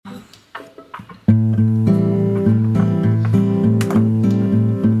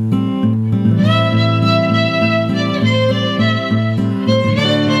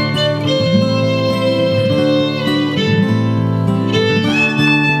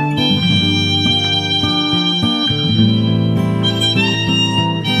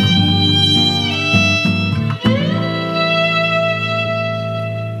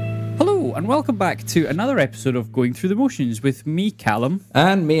Welcome back to another episode of Going Through the Motions with me, Callum.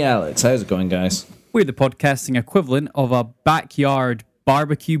 And me, Alex. How's it going, guys? We're the podcasting equivalent of a backyard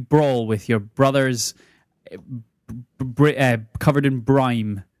barbecue brawl with your brothers covered in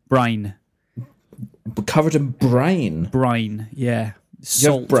brine. Covered in brine? Brine, yeah.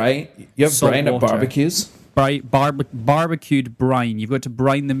 You have brine at barbecues? Barbecued brine. You've got to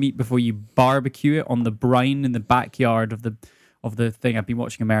brine the meat before you barbecue it on the brine in the backyard of the thing. I've been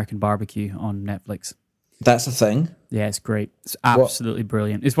watching American Barbecue on Netflix. That's a thing? Yeah, it's great. It's absolutely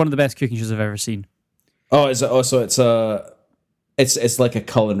brilliant. It's one of the best cooking shows I've ever seen. Oh, is it also it's like a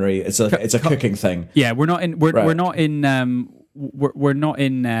culinary, it's a cooking thing. Yeah, we're not in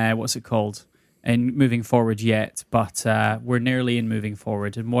what's it called? In Moving Forward yet, but we're nearly in Moving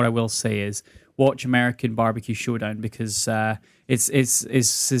Forward. And what I will say is watch American Barbecue Showdown because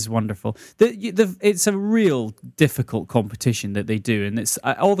it's wonderful. It's a real difficult competition that they do, and it's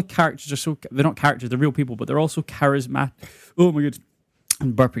all the characters they're not characters, they're real people, but they're also charismatic. Oh my god,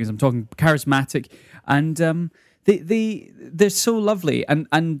 I'm burping as I'm talking. Charismatic, and they're so lovely,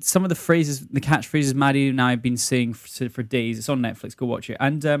 and some of the phrases, the catchphrases Maddie and I have been saying for days. It's on Netflix. Go watch it.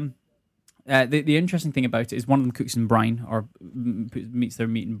 And the interesting thing about it is one of them cooks in brine or meets their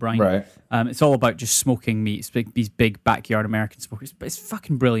meat in brine. Right. It's all about just smoking meat. It's these big backyard American smokers. But it's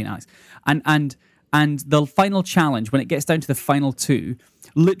fucking brilliant, Alex. And the final challenge, when it gets down to the final two,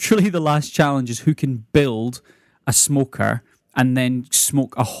 literally the last challenge is who can build a smoker and then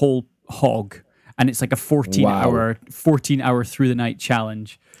smoke a whole hog. And it's like a 14 hour through the night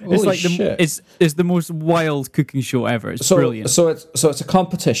challenge. Holy it's like shit. It's the most wild cooking show ever. It's brilliant. So it's a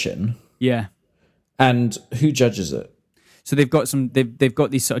competition. Yeah. And who judges it? So they've got they've got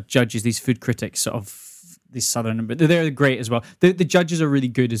these sort of judges, these food critics, sort of these southern, but they're great as well. The judges are really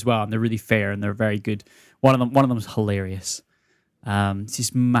good as well, and they're really fair and they're very good. One of them is hilarious. It's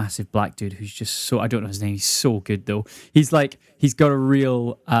this massive black dude who's just so, I don't know his name. He's so good though. He's got a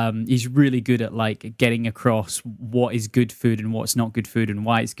real. He's really good at like getting across what is good food and what's not good food and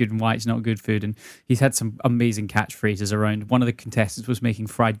why it's good and why it's not good food. And he's had some amazing catchphrases around. One of the contestants was making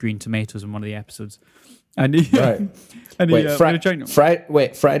fried green tomatoes in one of the episodes. And he, right. And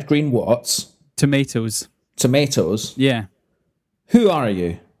fried green what? Tomatoes. Tomatoes? Yeah. Who are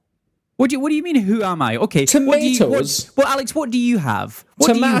you? What do you mean? Who am I? Okay, tomatoes. Well, Alex, what do you have?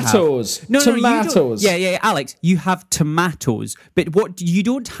 Tomatoes. No, tomatoes. Yeah, Alex, you have tomatoes, but you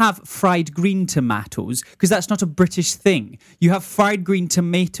don't have fried green tomatoes because that's not a British thing. You have fried green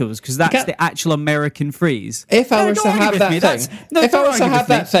tomatoes because that's the actual American phrase. If I was to have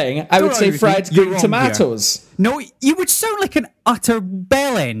that thing, I would say fried green tomatoes. No, you would sound like an utter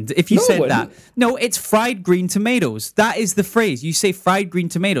bellend if you said that. No, it's fried green tomatoes. That is the phrase. You say fried green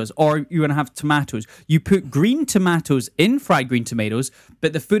tomatoes, or you're going to have tomatoes. You put green tomatoes in fried green tomatoes,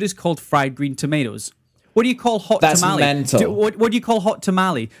 but the food is called fried green tomatoes. What do you call hot tamale? That's mental. What do you call hot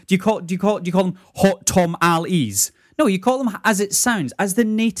tamale? Do you call them hot tom-al-ees? No, you call them as it sounds, as the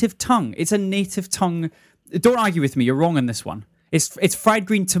native tongue. It's a native tongue. Don't argue with me. You're wrong on this one. It's fried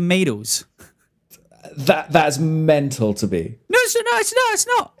green tomatoes. That's mental to be. No, it's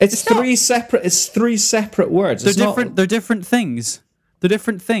not. It's three separate words. They're different things. They're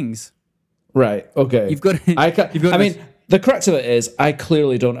different things. Right. Okay. You've got. The crux of it is I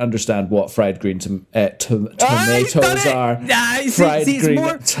clearly don't understand what fried green tomatoes are. Fried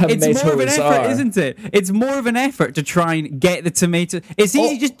green tomatoes it's more of an effort, are. Isn't it? It's more of an effort to try and get the tomato. It's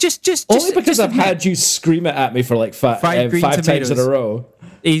easy. Just only because I've had you scream it at me for like five times in a row.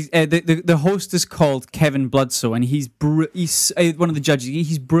 The host is called Kevin Bloodsoe, and he's one of the judges.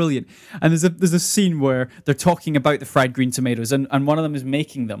 He's brilliant. And there's a scene where they're talking about the fried green tomatoes, and one of them is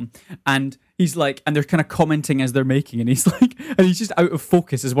making them, and he's like, and they're kind of commenting as they're making, and he's like, and he's just out of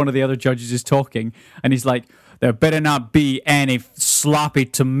focus as one of the other judges is talking, and he's like, there better not be any sloppy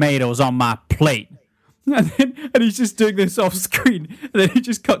tomatoes on my plate, and he's just doing this off screen, and then he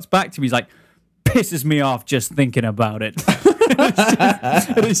just cuts back to me. He's like, pisses me off just thinking about it.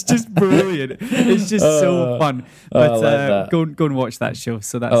 It's just brilliant. It's just so fun. But like go and watch that show.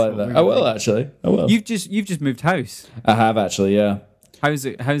 So that's I like that. I will actually. I will. You've just moved house. I have actually. Yeah. How's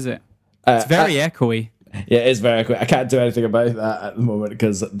it? It's very echoey. Yeah, it is very echoey. I can't do anything about that at the moment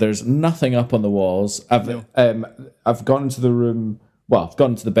because there's nothing up on the walls. I've gone into the room well, I've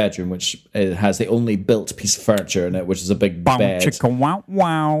gone to the bedroom, which has the only built piece of furniture in it, which is a big bed. Wow,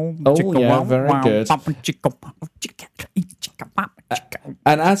 wow. Oh, yeah, very good.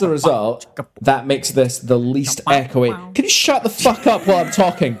 And as a result, that makes this the least echoey. Can you shut the fuck up while I'm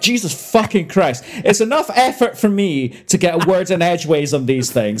talking? Jesus fucking Christ. It's enough effort for me to get words and edgeways on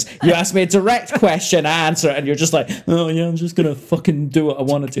these things. You ask me a direct question, I answer it, and you're just like, oh yeah, I'm just gonna fucking do what I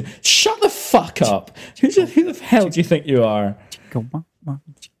wanted to. Shut the fuck up. Who the hell do you think you are?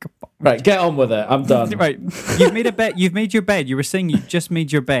 Right, get on with it. I'm done. Right, you've made a bed. You've made your bed. You were saying you've just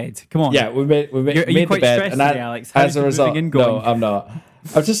made your bed. Come on. Yeah, we made Are you the quite bed, stressed and today, Alex? How's as a the result, moving in going? no, I'm not.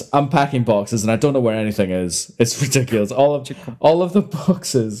 I'm just unpacking boxes, and I don't know where anything is. It's ridiculous. All of the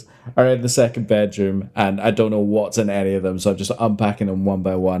boxes are in the second bedroom, and I don't know what's in any of them. So I'm just unpacking them one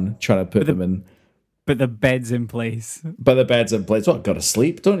by one, trying to put them in. But the bed's in place. But the bed's in place. Well, got to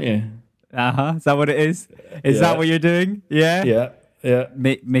sleep, don't you? Is that what it is? Is that what you're doing? Yeah. Yeah.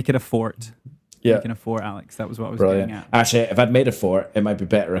 Make it a fort. Yeah. Making a fort, Alex. That was what I was Brilliant. getting at. Actually, if I'd made a fort, it might be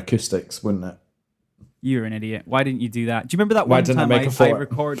better acoustics, wouldn't it? You're an idiot. Why didn't you do that? Do you remember that Why one didn't I time make a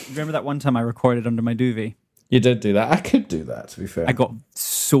fort? Remember that one time I recorded under my duvet? You did do that. I could do that, to be fair. I got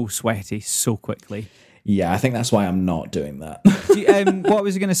so sweaty so quickly. Yeah, I think that's why I'm not doing that. What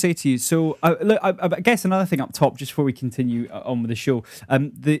was I going to say to you? So, look, I guess another thing up top, just before we continue on with the show,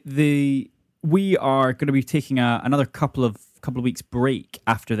 we are going to be taking another couple of weeks break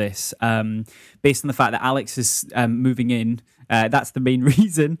after this, based on the fact that Alex is moving in. That's the main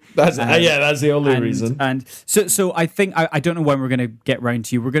reason. That's the only reason. And so I think I don't know when we're going to get round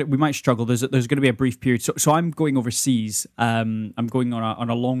to you. We might struggle. There's going to be a brief period. So I'm going overseas. I'm going on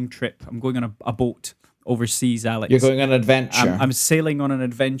a long trip. I'm going on a boat overseas, Alex. You're going on an adventure. I'm sailing on an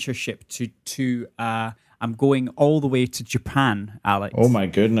adventure ship to I'm going all the way to Japan, Alex. Oh my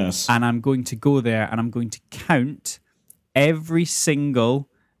goodness. And I'm going to go there and I'm going to count every single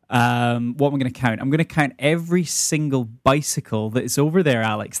what am I going to count? I'm going to count every single bicycle that is over there,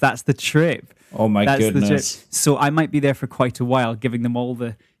 Alex. That's the trip. Oh my goodness. The trip. So I might be there for quite a while, giving them all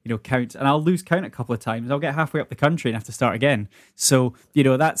the count, and I'll lose count a couple of times. I'll get halfway up the country and have to start again. So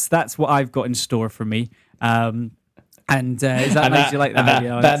that's what I've got in store for me. Is that nice? You like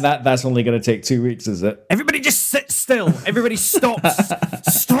that? That's only going to take 2 weeks, is it? Everybody just sit still. Everybody stop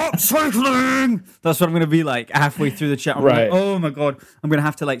cycling. That's what I'm going to be like halfway through the chat. I'm like, oh my God. I'm going to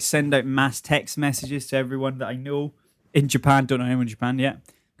have to send out mass text messages to everyone that I know in Japan. Don't know anyone in Japan yet. I'm going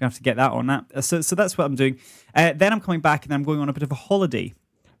to have to get that on that. So that's what I'm doing. Then I'm coming back and I'm going on a bit of a holiday.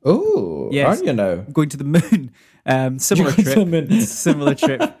 Oh, yes. Aren't you now? I'm going to the moon. Similar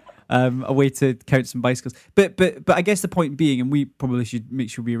trip. A way to count some bicycles, but I guess the point being, and we probably should make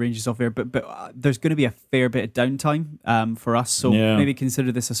sure we arrange this off air, but there's going to be a fair bit of downtime for us, so maybe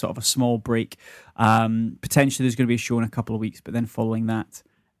consider this a sort of a small break. Potentially, there's going to be a show in a couple of weeks, but then following that,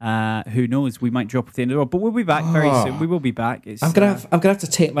 who knows? We might drop at the end of the road, but we'll be back very soon. We will be back. I'm gonna have to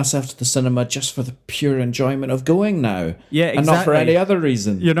take myself to the cinema just for the pure enjoyment of going now. Yeah, exactly. And not for any other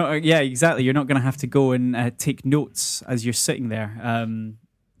reason. You're not. Yeah, exactly. You're not going to have to go and take notes as you're sitting there.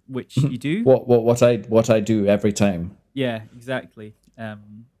 Which you do. What I do every time. Yeah, exactly.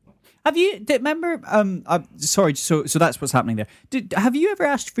 Have you remember? Sorry. So that's what's happening there. Have you ever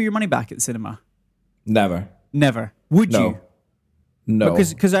asked for your money back at the cinema? Never. Would you? No.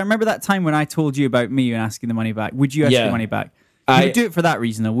 Because I remember that time when I told you about me and asking the money back. Would you ask the money back? You would do it for that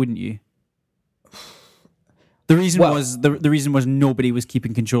reason, though, wouldn't you? The reason was the reason was nobody was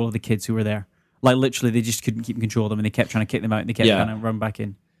keeping control of the kids who were there. Like literally, they just couldn't keep control of them, and they kept trying to kick them out, and they kept trying to run back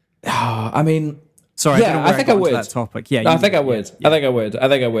in. I mean, sorry, I think I would. That topic. Yeah, I think I would. Yeah. I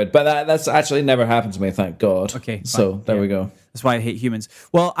think I would. But that's actually never happened to me, thank God. Okay, fine. So there we go. That's why I hate humans.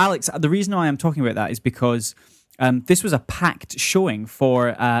 Well, Alex, the reason why I'm talking about that is because this was a packed showing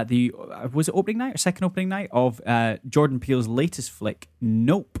for was it opening night or second opening night of Jordan Peele's latest flick,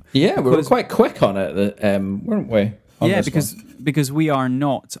 Nope. Yeah, we were quite quick on it, weren't we? Yeah, because we are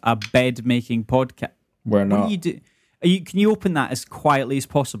not a bed making podcast. We're not. What do you do? Can you open that as quietly as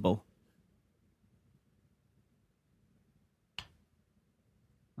possible?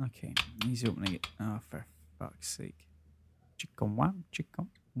 Okay, he's opening it. Oh, for fuck's sake. Chicken wow, chicken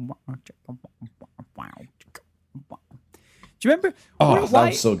wow, chicken wow, chicken wow. Do you remember? Oh,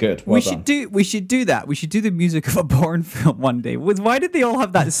 that's so good. We should do that. We should do the music of a porn film one day. Why did they all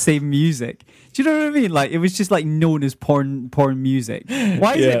have that same music? Do you know what I mean? Like it was just like known as porn music.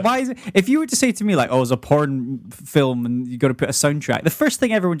 Why is it? If you were to say to me like, "Oh, it's a porn film and you got to put a soundtrack," the first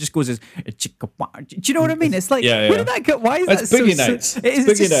thing everyone just goes is, "Do you know what I mean?" It's like, where did that go? Why is that Boogie Nights? It is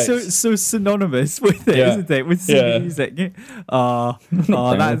just so synonymous with it, isn't it? With singing music. Oh,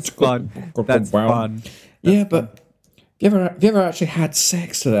 that's fun. That's fun. Yeah, but Have you ever actually had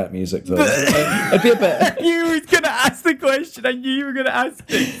sex to that music though? It'd be a bit. You were gonna ask the question. I knew you were gonna ask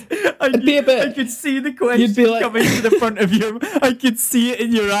it. It'd be a bit. I could see the question You'd be like, coming to the front of your. I could see it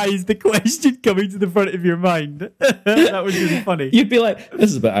in your eyes. The question coming to the front of your mind. That was really funny. You'd be like, this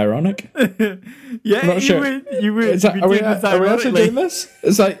is a bit ironic. Yeah, I'm not you sure. would. You would. Are we actually doing this?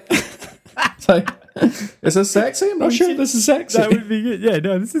 It's like. Is this sexy? I'm not sure this is sexy. That would be good. Yeah,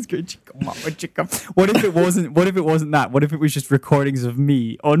 no, this is good. What if it wasn't? What if it wasn't that? What if it was just recordings of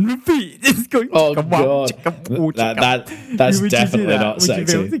me on repeat? Just going. Oh god, that's definitely not sexy. Would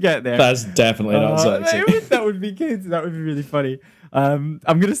you be able to get there? That's definitely not sexy. That would be good. That would be really funny. I'm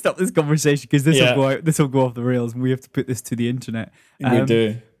going to stop this conversation because this will go out. This will go off the rails, and we have to put this to the internet. We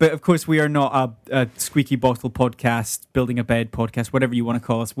do. But of course, we are not a squeaky bottle podcast, building a bed podcast, whatever you want to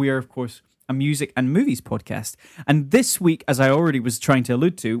call us. We are, of course, a music and movies podcast. And this week, as I already was trying to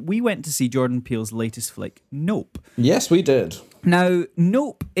allude to, we went to see Jordan Peele's latest flick, Nope. Yes, we did. Now,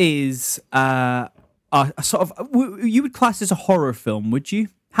 Nope is a sort of, you would class this as a horror film, would you?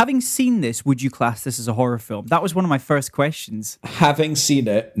 Having seen this, would you class this as a horror film? That was one of my first questions. Having seen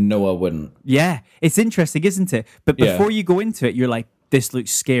it, no, I wouldn't. Yeah, it's interesting, isn't it? But before you go into it, you're like, this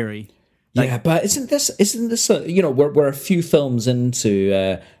looks scary. But isn't this we're a few films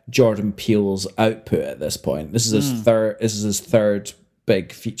into Jordan Peele's output at this point. This is his third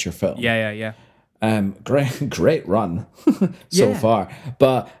big feature film. Yeah. Great run so far.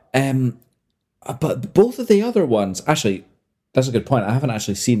 But both of the other ones, actually, that's a good point. I haven't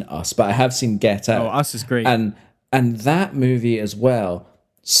actually seen Us, but I have seen Get Out. Oh, Us is great. And that movie as well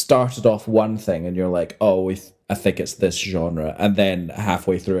started off one thing, and you're like, oh, I think it's this genre, and then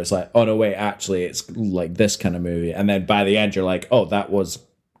halfway through it's like, oh no, wait, actually it's like this kind of movie, and then by the end you're like, oh, that was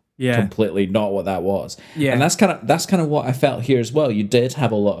completely not what that was. Yeah, and that's kind of what I felt here as well. You did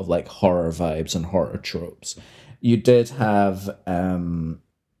have a lot of like horror vibes and horror tropes. You did have,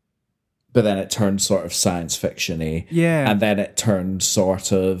 but then it turned sort of science fiction-y. Yeah, and then it turned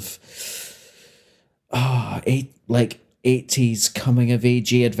sort of, 80s coming of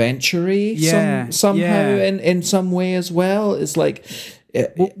age adventure-y somehow in some way as well. It's like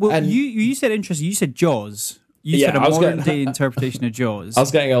you said interesting. You said Jaws. You said a modern day interpretation of Jaws. I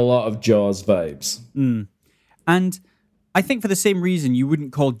was getting a lot of Jaws vibes. And I think for the same reason you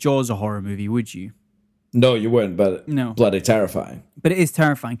wouldn't call Jaws a horror movie, would you? No, you wouldn't, but bloody terrifying. But it is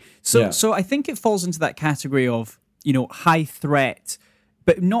terrifying. So I think it falls into that category of, high threat,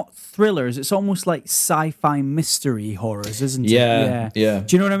 but not thrillers. It's almost like sci-fi mystery horrors, isn't it? Yeah. Do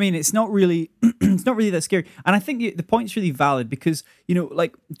you know what I mean? It's not really, that scary. And I think the point's really valid because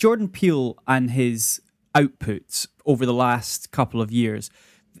like Jordan Peele and his outputs over the last couple of years,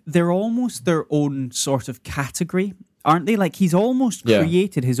 they're almost their own sort of category, aren't they? Like he's almost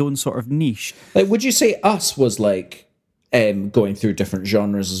created his own sort of niche. Like, would you say Us was like going through different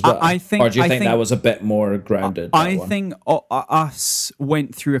genres as well? I think, or do you think that was a bit more grounded? I think Us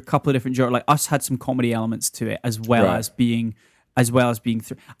went through a couple of different genres. Like Us had some comedy elements to it, as well as being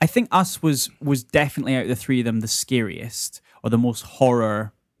through. I think Us was definitely out of the three of them the scariest or the most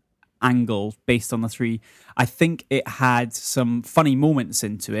horror angle based on the three. I think it had some funny moments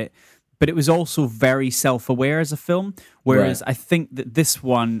into it, but it was also very self-aware as a film. Whereas I think that this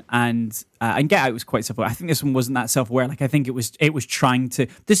one and Get Out was quite self-aware. I think this one wasn't that self-aware. Like I think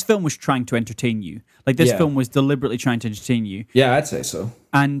this film was trying to entertain you. Like this film was deliberately trying to entertain you. Yeah, I'd say so.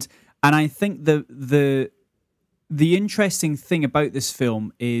 And I think the interesting thing about this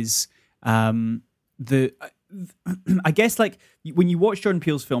film is I guess like when you watch Jordan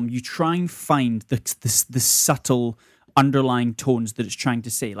Peele's film, you try and find the subtle underlying tones that it's trying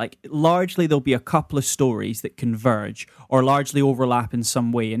to say. Like largely there'll be a couple of stories that converge or largely overlap in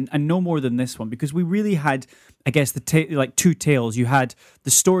some way, and no more than this one, because we really had, I guess, like two tales. You had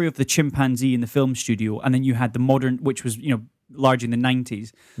the story of the chimpanzee in the film studio, and then you had the modern, which was largely in the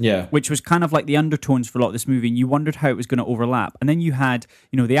 90s, which was kind of like the undertones for a lot of this movie, and you wondered how it was going to overlap. And then you had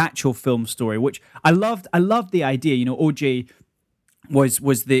the actual film story, which I loved the idea. OJ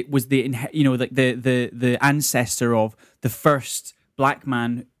was the ancestor of the first black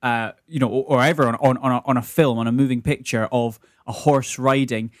man, or ever on a film, on a moving picture of a horse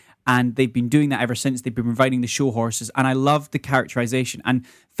riding. And they've been doing that ever since. They've been providing the show horses, and I loved the characterization. And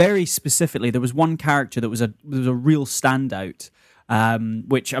very specifically, there was one character that was a real standout.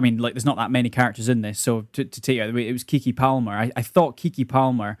 Which, I mean, like, there's not that many characters in this, so to take it out of the way, it was Keke Palmer. I thought Keke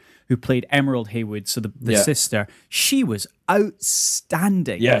Palmer, who played Emerald Haywood, so the sister, she was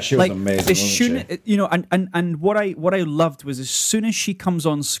outstanding. Yeah, she was amazing, wasn't she? And what I loved was as soon as she comes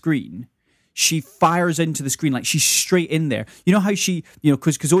on screen, she fires into the screen, like she's straight in there. You know how she,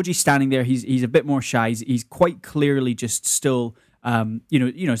 because OJ's standing there, he's a bit more shy. He's quite clearly just still,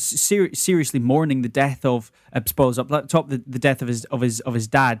 seriously mourning the death of, spoilers up top, the death of his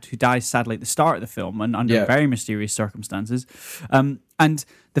dad, who dies sadly at the start of the film and under very mysterious circumstances. And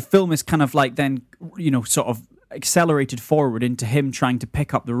the film is kind of like then, sort of accelerated forward into him trying to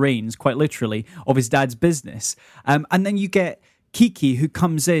pick up the reins, quite literally, of his dad's business. And then you get Kiki, who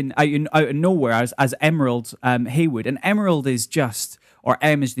comes in out of nowhere as Emerald Haywood, and Emerald is just, or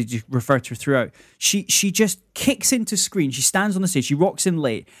M as they refer to her throughout, she just kicks into screen. She stands on the stage, she walks in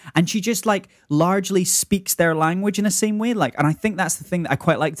late, and she just like largely speaks their language in the same way. Like, and I think that's the thing that I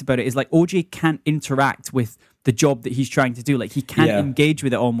quite liked about it, is like OJ can't interact with the job that he's trying to do. Like, he can't engage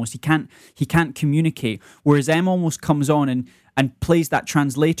with it almost. He can't communicate. Whereas M almost comes on and plays that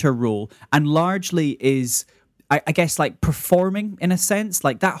translator role, and largely is, I guess, like performing in a sense,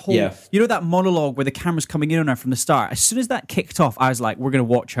 like that whole, that monologue where the camera's coming in on her from the start. As soon as that kicked off, I was like, we're going to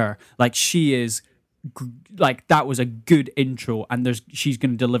watch her. Like, she is, like, that was a good intro, and she's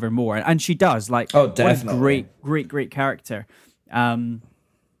going to deliver more. And she does. Like, oh, definitely. What a great character.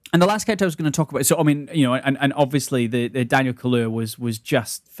 And the last character I was going to talk about, so I mean, and obviously the Daniel Kaluuya was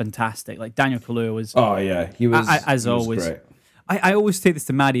just fantastic. Like, Daniel Kaluuya was, he was, as always, great. I always say this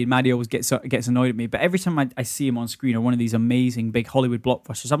to Maddie, and Maddie always gets annoyed at me. But every time I see him on screen or one of these amazing big Hollywood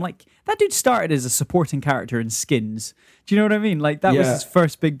blockbusters, I'm like, that dude started as a supporting character in Skins. Do you know what I mean? Like, that was his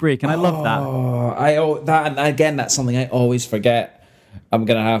first big break, and I love that. And again, that's something I always forget. I'm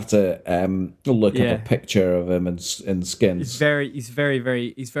gonna have to look up a picture of him in Skins. He's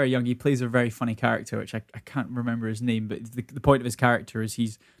very young. He plays a very funny character, which I can't remember his name, but the point of his character is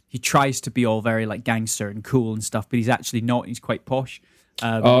he tries to be all very like gangster and cool and stuff, but he's actually not. He's quite posh.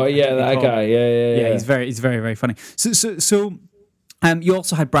 That guy. Yeah. He's very very funny. So you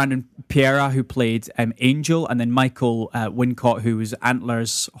also had Brandon Pereira, who played Angel, and then Michael Wincott, who was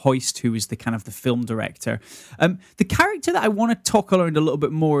Antlers Hoist, who was the kind of the film director. The character that I want to talk around a little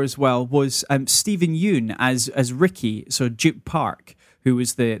bit more as well was Stephen Yeun as Ricky, so Duke Park, who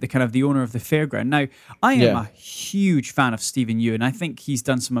was the kind of the owner of the fairground. Now, I am a huge fan of Stephen Yeun. I think he's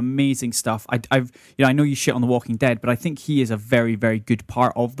done some amazing stuff. I know you shit on The Walking Dead, but I think he is a very, very good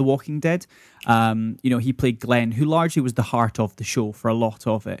part of The Walking Dead. He played Glenn, who largely was the heart of the show for a lot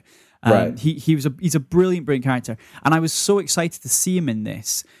of it. Right. He's a brilliant character, and I was so excited to see him in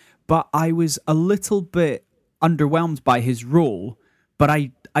this, but I was a little bit underwhelmed by his role. But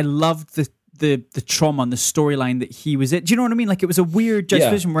I loved the trauma and the storyline that he was in. Do you know what I mean? Like, it was a weird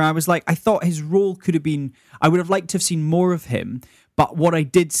juxtaposition where I was like, I thought his role could have been, I would have liked to have seen more of him, but what I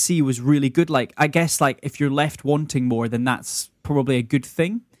did see was really good. Like, I guess, like, if you're left wanting more, then that's probably a good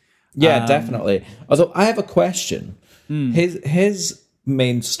thing. Yeah, definitely. Although I have a question. His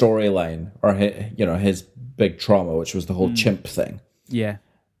main storyline, or his big trauma, which was the whole chimp thing. Yeah.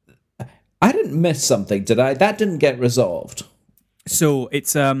 I didn't miss something, did I? That didn't get resolved. So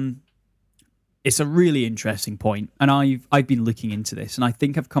it's a really interesting point, and I've been looking into this, and I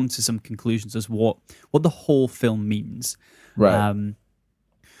think I've come to some conclusions as what the whole film means. Right.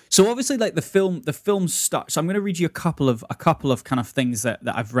 So obviously, like, the film starts. So I'm going to read you a couple of kind of things that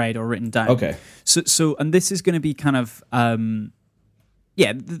I've read or written down. Okay. So and this is going to be kind of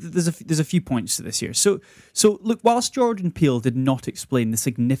there's a few points to this here. So look, whilst Jordan Peele did not explain the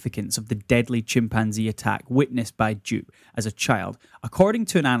significance of the deadly chimpanzee attack witnessed by Duke as a child, according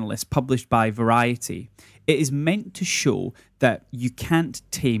to an analyst published by Variety, it is meant to show that you can't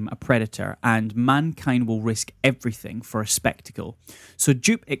tame a predator and mankind will risk everything for a spectacle. So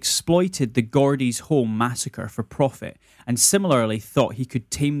Duke exploited the Gordy's home massacre for profit, and similarly thought he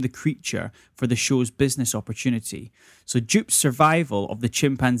could tame the creature for the show's business opportunity. So Duke's survival of the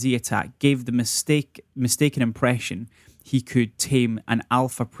chimpanzee attack gave the mistaken impression he could tame an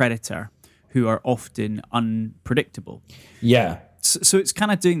alpha predator who are often unpredictable. Yeah. So it's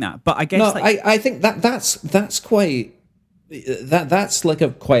kind of doing that, but I guess I think that's quite that's like a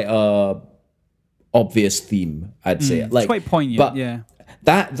quite obvious theme, I'd say. Like, it's quite poignant, but yeah.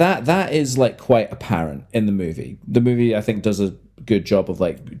 That is like quite apparent in the movie. The movie, I think, does a good job of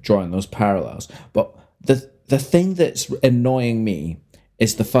like drawing those parallels. But the thing that's annoying me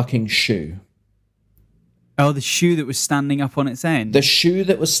is the fucking shoe. Oh, the shoe that was standing up on its end. The shoe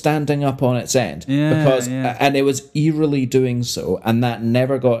that was standing up on its end. And it was eerily doing so, and that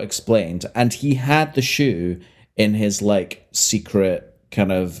never got explained. And he had the shoe in his like secret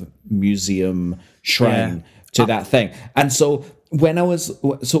kind of museum shrine to that thing. And so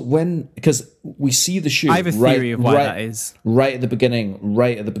because we see the shoe, I have a theory of why that is. Right at the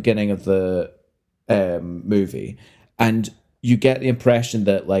beginning of the movie, and you get the impression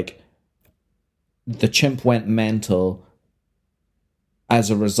that like the chimp went mental as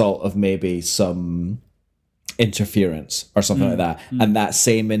a result of maybe some interference or something like that, and that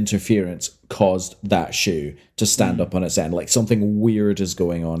same interference caused that shoe to stand up on its end. Like something weird is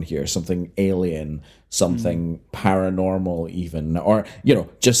going on here, something alien, something paranormal even, or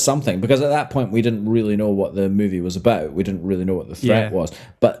just something, because at that point we didn't really know what the movie was about. We didn't really know what the threat was,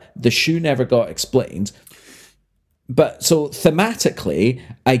 but the shoe never got explained. But so thematically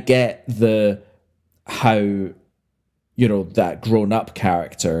I get how that grown-up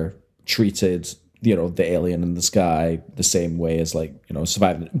character treated the alien in the sky the same way as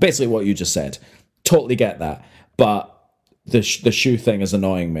surviving. Basically what you just said. Totally get that. But the shoe thing is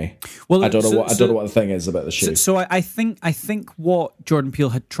annoying me. Well, I don't know what the thing is about the shoe. So I think what Jordan Peele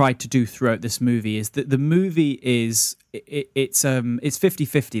had tried to do throughout this movie is that the movie is it's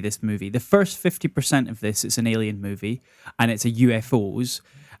 50-50, this movie. The first 50% of this is an alien movie and it's a UFOs.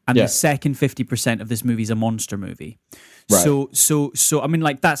 And the second 50% of this movie is a monster movie. Right. So I mean,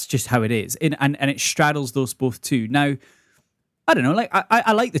 like, that's just how it is. And it straddles those both too. Now, I don't know, like,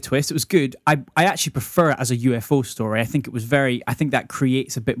 I like the twist. It was good. I actually prefer it as a UFO story. I think that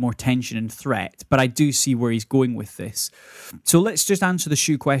creates a bit more tension and threat, but I do see where he's going with this. So let's just answer the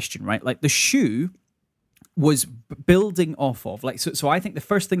shoe question, right? Like, the shoe was building off of, like, so I think the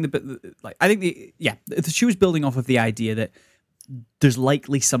first thing the shoe was building off of the idea that there's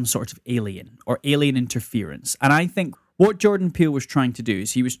likely some sort of alien or alien interference. And I think what Jordan Peele was trying to do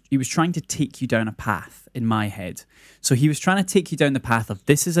is he was trying to take you down a path in my head. So he was trying to take you down the path of,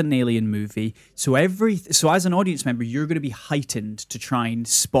 this is an alien movie. So as an audience member, you're going to be heightened to try and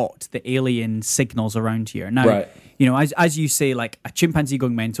spot the alien signals around here. Now, right. As you say, like a chimpanzee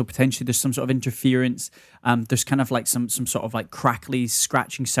going mental, potentially there's some sort of interference. There's kind of like some sort of like crackly,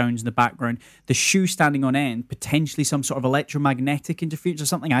 scratching sounds in the background. The shoe standing on end, potentially some sort of electromagnetic interference or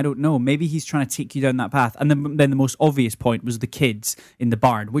something. I don't know. Maybe he's trying to take you down that path. And then the most obvious point was the kids in the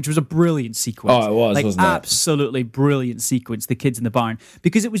barn, which was a brilliant sequence. Oh, it was, wasn't it? Absolutely brilliant sequence, the kids in the barn,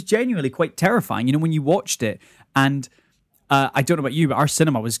 because it was genuinely quite terrifying. When you watched it, and I don't know about you, but our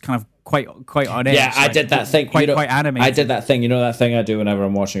cinema was kind of quite on edge. Yeah, I did that thing. Quite animated. I did that thing. That thing I do whenever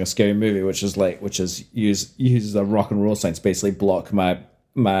I'm watching a scary movie, which is use a rock and roll sign to basically block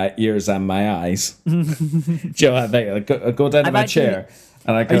my ears and my eyes. Do you know that thing? I go down to my chair.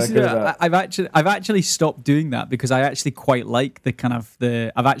 And I've actually stopped doing that because I actually quite like the kind of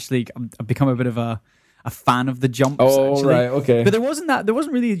I've become a bit of a fan of the jumps. Oh, actually. Right, okay. But there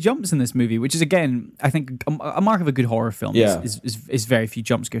wasn't really jumps in this movie, which is, again, I think a mark of a good horror film. Yeah. is very few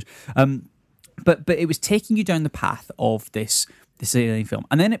jump scares. But it was taking you down the path of this alien film,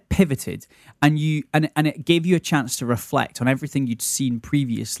 and then it pivoted, and it gave you a chance to reflect on everything you'd seen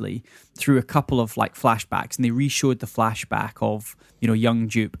previously through a couple of like flashbacks, and they re-showed the flashback of young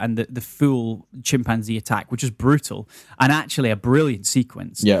Jupe and the full chimpanzee attack, which is brutal and actually a brilliant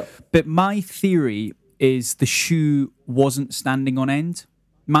sequence. Yeah. But my theory is the shoe wasn't standing on end.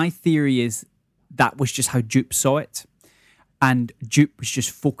 My theory is that was just how Jupe saw it, and Jupe was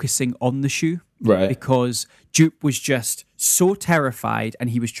just focusing on the shoe. Right. Because Jupe was just so terrified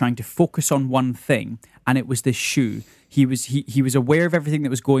and he was trying to focus on one thing, and it was this shoe. He was aware of everything that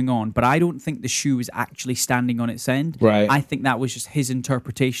was going on, but I don't think the shoe was actually standing on its end. Right. I think that was just his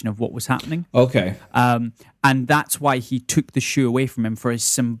interpretation of what was happening. Okay. And that's why he took the shoe away from him, for his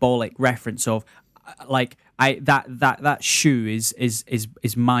symbolic reference of that shoe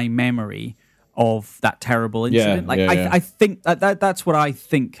is my memory of that terrible incident. I think that's what I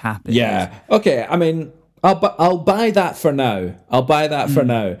think happened. Yeah. Okay. I mean, I'll buy that for now. For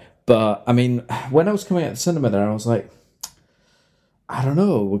now. But I mean, when I was coming out of the cinema there, I was like, I don't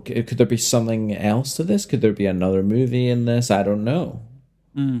know. Could there be something else to this? Could there be another movie in this? I don't know.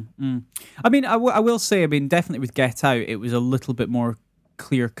 I mean, I will say, definitely with Get Out, it was a little bit more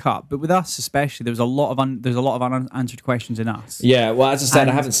clear cut, but with Us especially, there's a lot of unanswered questions in Us. Yeah, well, as I said,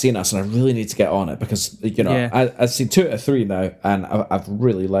 I haven't seen Us, and I really need to get on it because I've seen 2 out of 3 now, and I've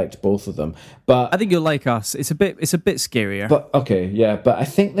really liked both of them. But I think you'll like Us. It's a bit scarier. But okay, yeah, but I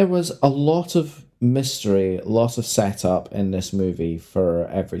think there was a lot of mystery, a lot of setup in this movie for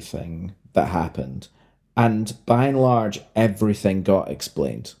everything that happened, and by and large, everything got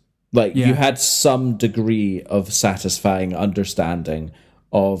explained. You had some degree of satisfying understanding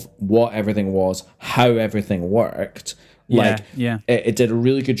of what everything was, how everything worked. It did a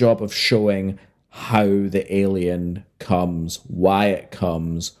really good job of showing how the alien comes, why it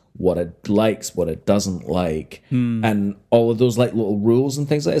comes, what it likes, what it doesn't like, and all of those like little rules and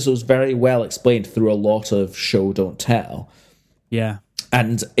things like this. So it was very well explained through a lot of show don't tell. Yeah.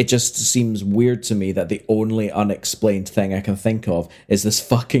 And it just seems weird to me that the only unexplained thing I can think of is this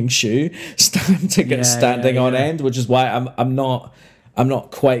fucking shoe standing on end, which is why I'm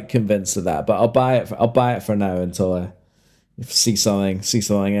not quite convinced of that. But I'll buy it for now until I see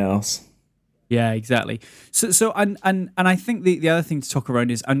something else. Yeah, exactly. So and I think the other thing to talk around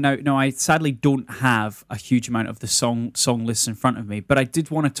is, and now I sadly don't have a huge amount of the song lists in front of me, but I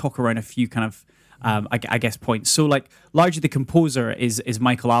did want to talk around a few kind of I guess points. So like largely the composer is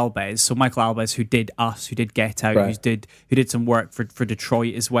Michael Alves. So Michael Alves, who did Us, who did Get Out, Right. who did some work for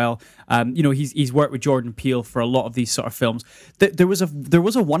Detroit as well. He's worked with Jordan Peele for a lot of these sort of films. There was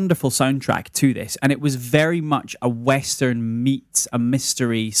a wonderful soundtrack to this, and it was very much a Western meets a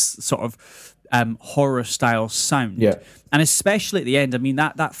mystery sort of horror style sound. Yeah. And especially at the end, I mean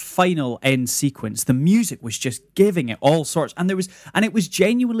that final end sequence, the music was just giving it all sorts, and it was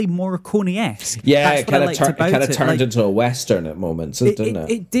genuinely Morricone-esque. Yeah, That's it kind of turned Like, into a Western at moments, didn't it?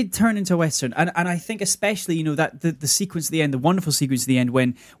 It did turn into a Western, and I think especially that the sequence at the end, the wonderful sequence at the end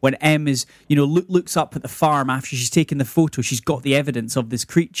when Em is looks up at the farm after she's taken the photo, she's got the evidence of this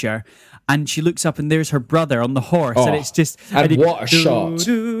creature, and she looks up and there's her brother on the horse, and it's just what a shot!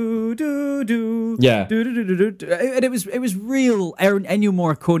 Yeah, and it was real Ennio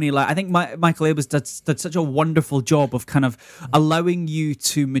Morricone. Like I think Michael Abels did such a wonderful job of kind of allowing you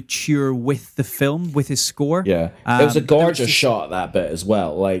to mature with the film, with his score. Yeah, it was a gorgeous shot, that bit as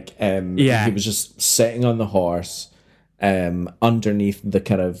well. Like, he was just sitting on the horse, underneath the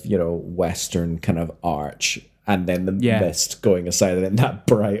kind of Western kind of arch, and then the mist going aside, and then that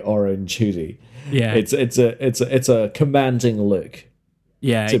bright orange hoodie. Yeah, it's a commanding look.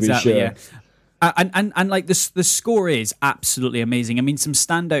 Yeah, to exactly. Be sure. Yeah. And like the score is absolutely amazing. I mean, some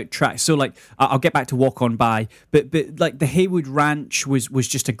standout tracks. So like I'll get back to Walk On By, but like the Haywood Ranch was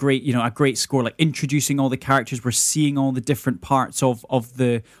just a great score. Like introducing all the characters, we're seeing all the different parts of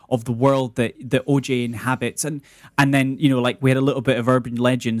the world that OJ inhabits, and then like we had a little bit of Urban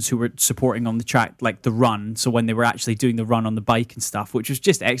Legends who were supporting on the track, like the run. So when they were actually doing the run on the bike and stuff, which was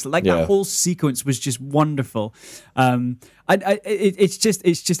just excellent. Like that whole sequence was just wonderful. It's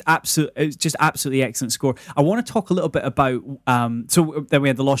just absolutely excellent score. I want to talk a little bit about so then we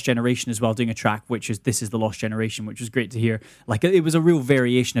had the Lost Generation as well, doing a track this is the Lost Generation, which was great to hear. Like it was a real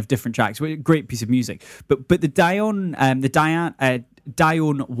variation of different tracks, great piece of music. But the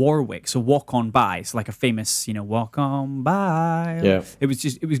Dionne Warwick, so Walk On By, it's like a famous Walk On By. Yeah, it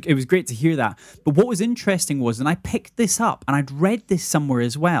was great to hear that. But what was interesting was, and I picked this up and I'd read this somewhere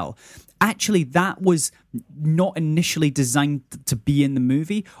as well, actually that was not initially designed to be in the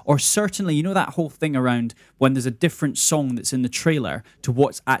movie, or certainly that whole thing around when there's a different song that's in the trailer to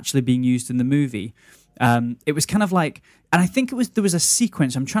what's actually being used in the movie. It was kind of like, and I think there was a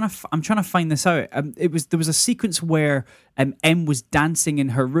sequence. I'm trying to find this out. There was a sequence where Em was dancing in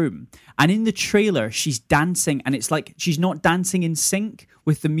her room, and in the trailer she's dancing, and it's like she's not dancing in sync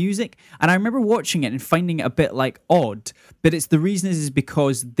with the music. And I remember watching it and finding it a bit like odd. But the reason is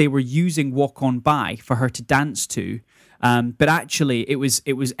because they were using Walk On By for her to dance to. But actually, it was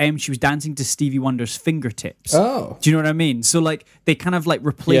Em. She was dancing to Stevie Wonder's Fingertips. Oh, do you know what I mean? So like they kind of like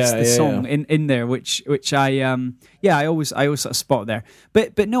replaced the song in there, which I always sort of spot there.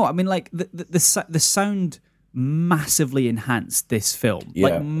 But no, I mean like the sound massively enhanced this film,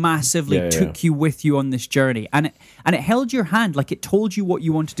 like massively took you with you on this journey, and it held your hand, like it told you what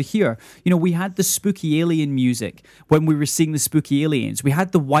you wanted to hear. We had the spooky alien music when we were seeing the spooky aliens. We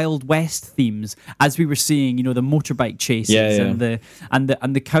had the Wild West themes as we were seeing the motorbike chases and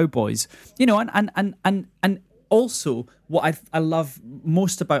the cowboys, and also, what I love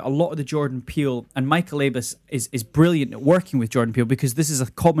most about a lot of the Jordan Peele, and Michael Abels is brilliant at working with Jordan Peele, because this is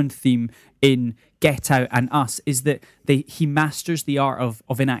a common theme in Get Out and Us, is that he masters the art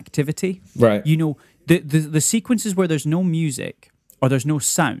of inactivity. Right. The sequences where there's no music or there's no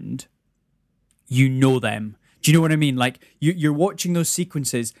sound, them. Do you know what I mean? Like you're watching those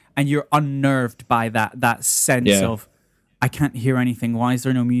sequences and you're unnerved by that sense of, I can't hear anything. Why is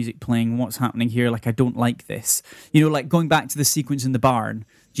there no music playing? What's happening here? Like, I don't like this. Like going back to the sequence in the barn,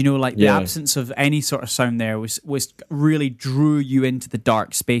 the absence of any sort of sound there was really drew you into the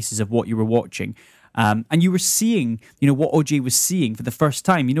dark spaces of what you were watching. And you were seeing, what OJ was seeing for the first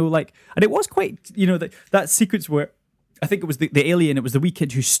time, and it was quite, that sequence where I think it was the alien, it was the wee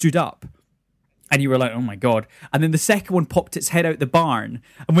kid who stood up. And you were like, oh my God. And then the second one popped its head out the barn.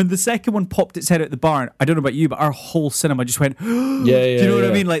 And when the second one popped its head out the barn, I don't know about you, but our whole cinema just went, do you know what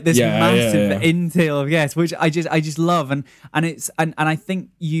I mean? Like this massive entail of which I just love. And I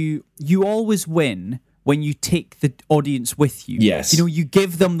think you always win when you take the audience with you. Yes. You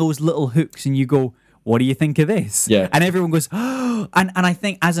give them those little hooks and you go, what do you think of this? Yeah. And everyone goes, oh, and I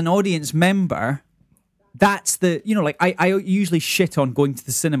think as an audience member, that's the, like I usually shit on going to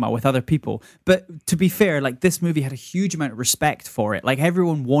the cinema with other people, but to be fair, like this movie had a huge amount of respect for it. Like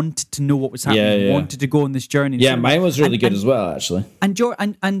everyone wanted to know what was happening, wanted to go on this journey. Yeah, mine was really good as well, actually. And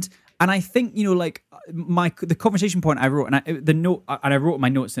I think, like the conversation point I wrote, and I wrote in my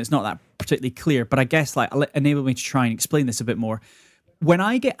notes, and it's not that particularly clear, but I guess like enabled me to try and explain this a bit more. When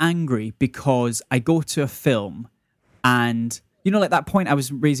I get angry because I go to a film and, like that point I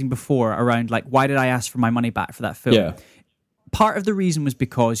was raising before around like, why did I ask for my money back for that film? Yeah. Part of the reason was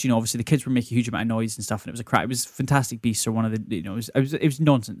because, obviously the kids were making a huge amount of noise and stuff, and it was a crap. It was Fantastic Beasts or one of the, it was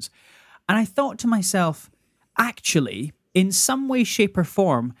nonsense. And I thought to myself, actually, in some way, shape, or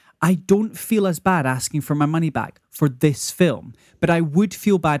form, I don't feel as bad asking for my money back for this film, but I would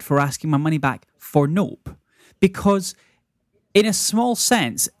feel bad for asking my money back for Nope, because in a small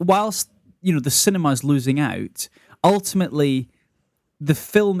sense, whilst the cinema's losing out, ultimately the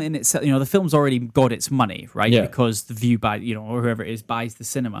film in itself, the film's already got its money, right? Yeah. Because the view by or whoever it is buys the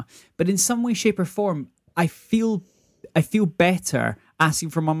cinema. But in some way, shape, or form, I feel better asking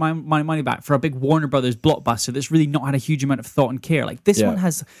for my money back for a big Warner Brothers blockbuster that's really not had a huge amount of thought and care. Like this one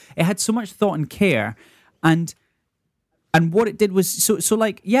had so much thought and care, and what it did was so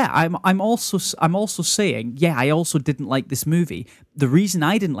like, yeah, I'm also saying, yeah, I also didn't like this movie. The reason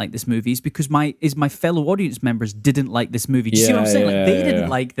I didn't like this movie is because my fellow audience members didn't like this movie. Do you see what I'm saying? Like they didn't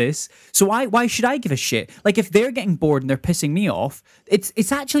like this, so why should I give a shit? Like if they're getting bored and they're pissing me off,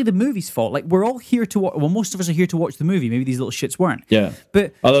 it's actually the movie's fault. Like we're all here to watch. Well, most of us are here to watch the movie. Maybe these little shits weren't. Yeah.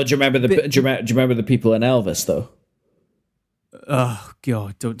 But although, do you remember the people in Elvis though? Oh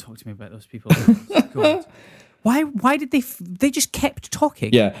God! Don't talk to me about those people. God. Why did they just kept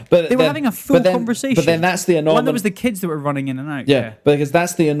talking? Yeah, but they were having a full conversation. But then that's the anomaly. One, there was the kids that were running in and out. Yeah, because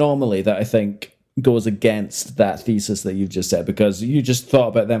that's the anomaly that I think goes against that thesis that you've just said, because you just thought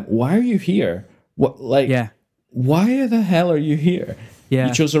about them. Why are you here? Why the hell are you here? Yeah.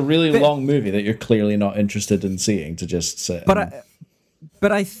 You chose a really long movie that you're clearly not interested in seeing to just sit.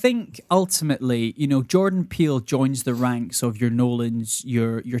 But I think ultimately, Jordan Peele joins the ranks of your Nolans,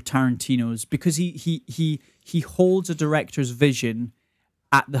 your Tarantinos, because he holds a director's vision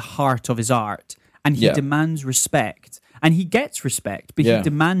at the heart of his art, and he demands respect, and he gets respect, but he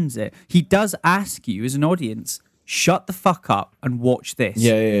demands it. He does ask you as an audience, shut the fuck up and watch this.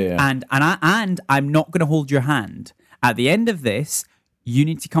 Yeah. And I'm not going to hold your hand. At the end of this, you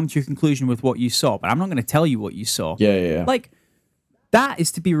need to come to your conclusion with what you saw, but I'm not going to tell you what you saw. Yeah. Like, that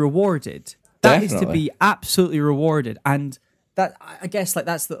is to be rewarded. That is to be absolutely rewarded, and that, I guess, like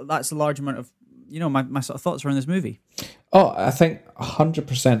that's a large amount of my sort of thoughts around this movie. Oh, I think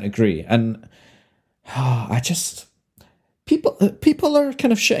 100% agree, and people are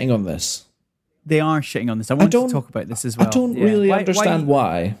kind of shitting on this. They are shitting on this. I want to talk about this as well. I don't really understand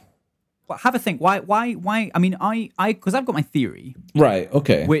why. Have a think. Why? I mean, because I've got my theory. Right.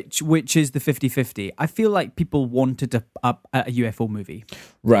 Okay. Which is the 50-50. I feel like people wanted a UFO movie.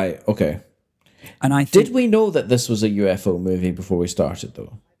 Right. Okay. And I think, did we know that this was a UFO movie before we started,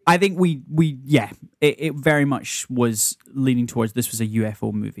 though? I think it very much was leaning towards this was a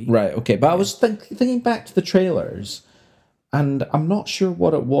UFO movie. Right. Okay. But I was thinking back to the trailers, and I'm not sure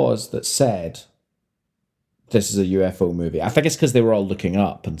what it was that said this is a UFO movie. I think it's because they were all looking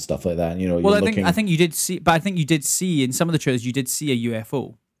up and stuff like that. And, well, I think you did see, but I think you did see in some of the trailers, you did see a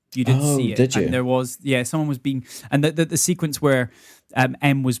UFO. You did see it. Did you? And there was, someone was being, and the sequence where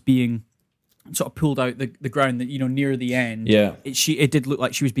M was being sort of pulled out the ground, that near the end. Yeah. It did look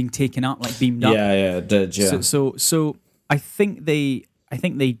like she was being taken up, like beamed up. Yeah, it did. Yeah. So I think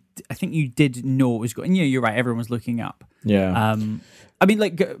you did know it was going. You're right. Everyone was looking up. Yeah. I mean,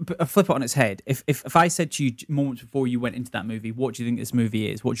 like, flip it on its head. If I said to you moments before you went into that movie, what do you think this movie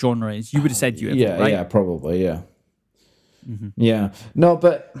is? What genre is? You would have said UFO, right? Yeah, probably, yeah. Mm-hmm. Yeah. No,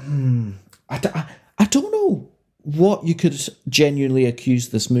 but I don't know what you could genuinely accuse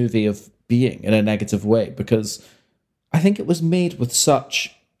this movie of being in a negative way, because I think it was made with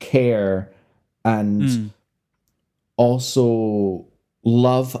such care and also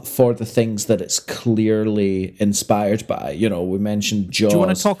love for the things that it's clearly inspired by. We mentioned Jaws. Do you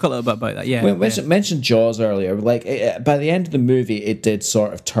want to talk a little bit about that? Yeah. We mentioned Jaws earlier. Like, by the end of the movie, it did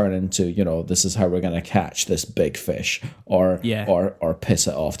sort of turn into, this is how we're going to catch this big fish, or piss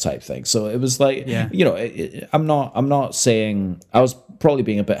it off type thing. So it was like, I'm not saying, I was probably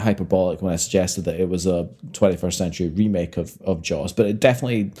being a bit hyperbolic when I suggested that it was a 21st century remake of Jaws, but it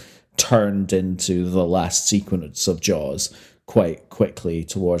definitely turned into the last sequence of Jaws quite quickly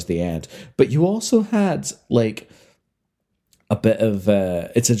towards the end. But you also had, like, a bit of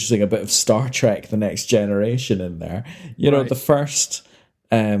it's interesting, a bit of Star Trek: The Next Generation in there. You know, the first.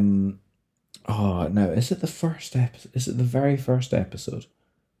 Oh no! Is it the first episode? Is it the very first episode?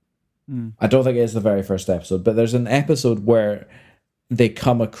 I don't think it's the very first episode, but there's an episode where they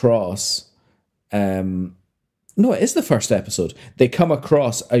come across. No, it is the first episode. They come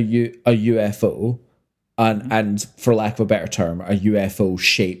across a UFO. And for lack of a better term, a UFO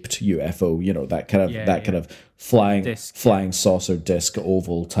shaped UFO, you know, that kind of flying saucer disc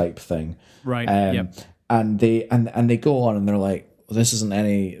oval type thing. Right. And they go on and they're like, well, this isn't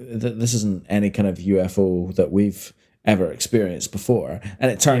any kind of UFO that we've ever experienced before. And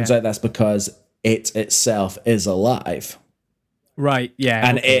it turns out that's because it itself is alive. Right. Yeah.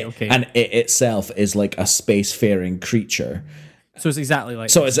 And it itself is like a spacefaring creature. So it's exactly like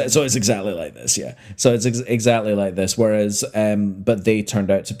so it's exactly like this, yeah. So it's exactly like this. Whereas, but they turned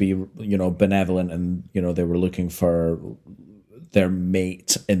out to be, you know, benevolent, and you know they were looking for their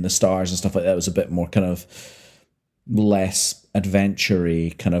mate in the stars and stuff like that. It was a bit more kind of less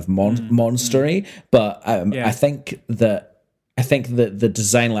adventure-y, kind of monstery. But I think that the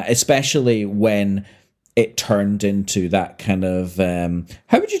design, like, especially when it turned into that kind of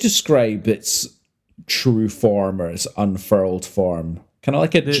how would you describe its true form or its unfurled form? Kind of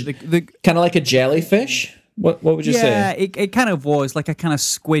like a jellyfish. What would you say? Yeah, it kind of was like a kind of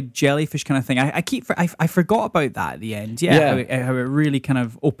squid jellyfish kind of thing. I forgot about that at the end. Yeah. How it really kind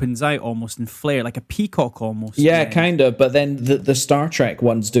of opens out almost in flare, like a peacock almost. Yeah, kind of. But then the Star Trek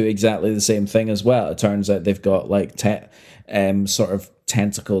ones do exactly the same thing as well. It turns out they've got like sort of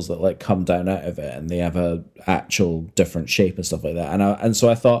tentacles that like come down out of it, and they have a actual different shape and stuff like that. And so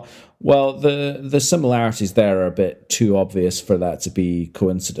I thought, well, the similarities there are a bit too obvious for that to be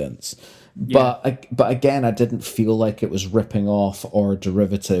coincidence. Yeah. But again, I didn't feel like it was ripping off or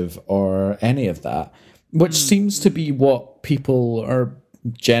derivative or any of that, which seems to be what people are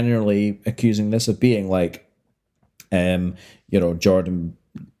generally accusing this of being. Like, Jordan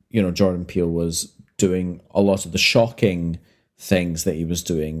Peele was doing a lot of the shocking things that he was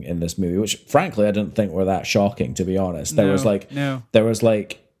doing in this movie, which frankly I didn't think were that shocking, to be honest. There was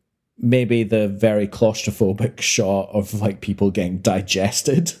maybe the very claustrophobic shot of like people getting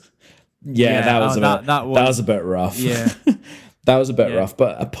digested. That was a bit rough. Yeah. That was a bit rough.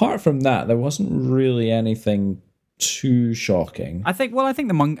 But apart from that, there wasn't really anything too shocking. I think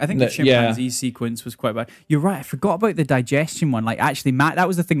the chimpanzee sequence was quite bad. You're right. I forgot about the digestion one. Like, actually, Matt, that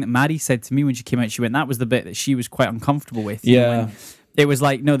was the thing that Maddie said to me when she came out. She went, that was the bit that she was quite uncomfortable with. Yeah. It was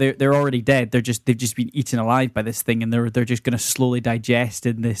like, no, they're already dead. They've just been eaten alive by this thing, and they're just going to slowly digest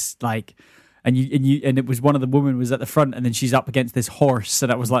in this, like. And it was one of the women was at the front, and then she's up against this horse,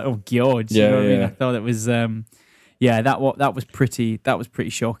 and I was like, oh god, you know what I mean? I thought it was, that was pretty shocking. That was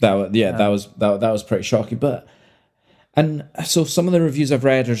pretty shocking. But and so some of the reviews I've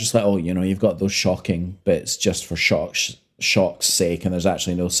read are just like, oh, you know, you've got those shocking bits just for shock's sake, and there's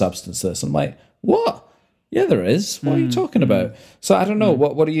actually no substance to this. I'm like, what? Yeah, there is. What are you talking about? So I don't know.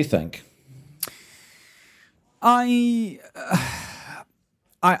 What do you think?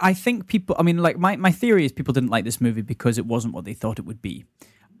 I think people, I mean, like my theory is people didn't like this movie because it wasn't what they thought it would be.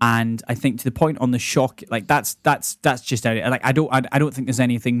 And I think to the point on the shock, like that's just out. Like I don't think there's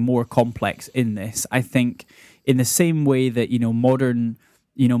anything more complex in this. I think in the same way that, modern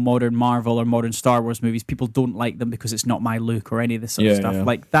Marvel or modern Star Wars movies, people don't like them because it's not my look or any of this sort of stuff. Yeah.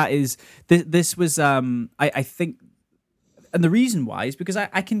 Like that is, this was, I think, and the reason why is because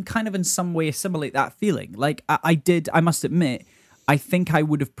I can kind of in some way assimilate that feeling. Like I must admit, I think I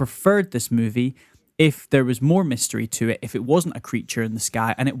would have preferred this movie if there was more mystery to it, if it wasn't a creature in the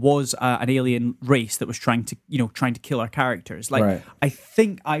sky and it was an alien race that was trying to kill our characters. Like, right. I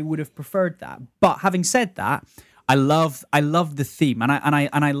think I would have preferred that. But having said that, I love the theme, and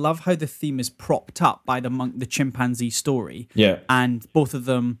I love how the theme is propped up by the chimpanzee story. Yeah, and both of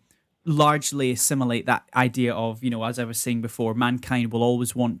them largely assimilate that idea of, as I was saying before, mankind will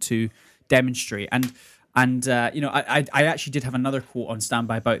always want to demonstrate. And I actually did have another quote on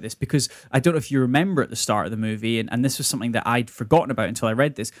standby about this, because I don't know if you remember at the start of the movie, and this was something that I'd forgotten about until I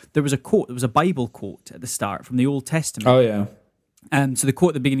read this. There was a Bible quote at the start from the Old Testament. Oh, yeah. So the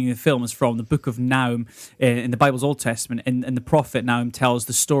quote at the beginning of the film is from the book of Nahum in the Bible's Old Testament, and the prophet Nahum tells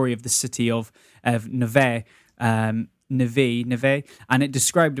the story of the city of Nineveh, and it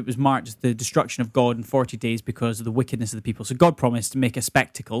described it was marked as the destruction of God in 40 days because of the wickedness of the people. So God promised to make a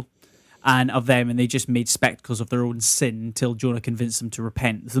spectacle. and of them, and they just made spectacles of their own sin until Jonah convinced them to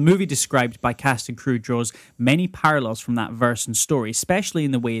repent. The movie described by cast and crew draws many parallels from that verse and story, especially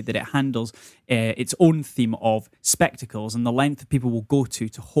in the way that it handles its own theme of spectacles and the length that people will go to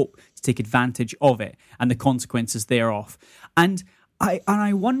hope to take advantage of it and the consequences thereof. And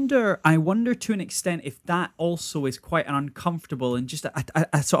I wonder to an extent if that also is quite an uncomfortable and just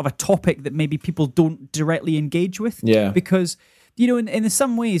a sort of a topic that maybe people don't directly engage with. Yeah. Because, you know, in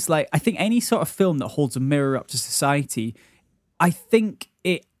some ways, like, I think any sort of film that holds a mirror up to society, I think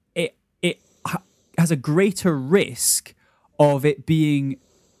it has a greater risk of it being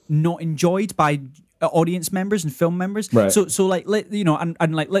not enjoyed by audience members and film members. Right. So like,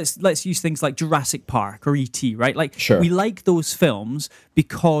 let's use things like Jurassic Park or E.T., right? Like, Sure. we like those films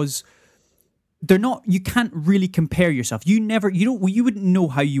because they're not, you can't really compare yourself. You wouldn't know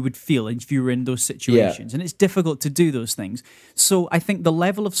how you would feel if you were in those situations. And it's difficult to do those things. So I think the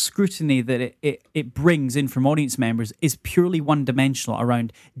level of scrutiny that it brings in from audience members is purely one dimensional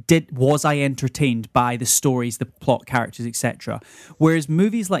around, was I entertained by the stories, the plot, characters, etc. Whereas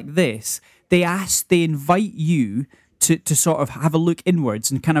movies like this, they invite you to sort of have a look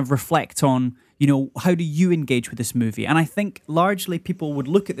inwards and kind of reflect on, you know, how do you engage with this movie? And I think largely people would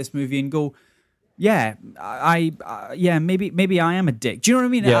look at this movie and go, yeah, maybe I am a dick. Do you know what I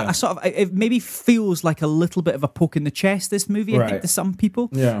mean? Yeah. It maybe feels like a little bit of a poke in the chest, this movie, I think, to some people.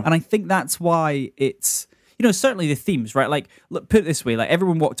 Yeah. And I think that's why it's, you know, certainly the themes, right? Like, look, put it this way, like,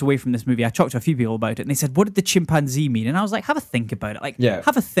 everyone walked away from this movie. I talked to a few people about it, and they said, what did the chimpanzee mean? And I was like, have a think about it. Like,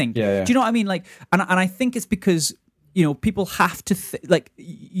 have a think. Yeah. Do you know what I mean? Like, and I think it's because, you know, people have to,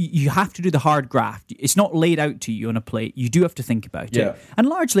 you have to do the hard graft. It's not laid out to you on a plate. You do have to think about it. And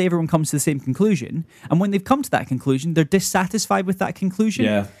largely everyone comes to the same conclusion. And when they've come to that conclusion, they're dissatisfied with that conclusion.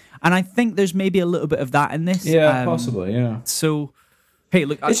 Yeah. And I think there's maybe a little bit of that in this. Yeah, possibly, yeah. So, hey,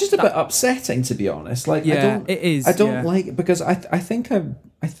 look, it's just a bit upsetting, to be honest. Like, it is. I don't like it because I think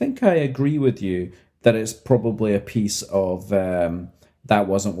I agree with you that it's probably a piece of that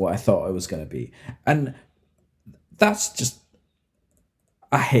wasn't what I thought it was going to be, and that's just,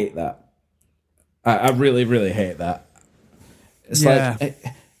 I hate that. I really, really hate that. It's like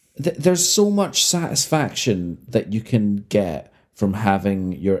there's so much satisfaction that you can get from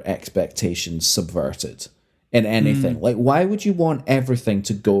having your expectations subverted in anything. Like, why would you want everything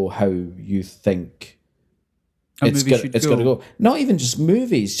to go how you think it's going to go? Not even just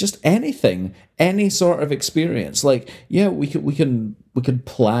movies, just anything, any sort of experience. Like, yeah, we can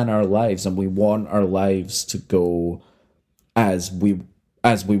plan our lives, and we want our lives to go as we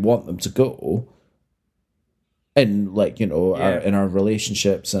want them to go. And, like, you know, in our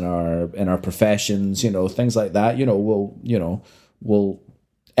relationships, in our professions, you know, things like that. You know, we'll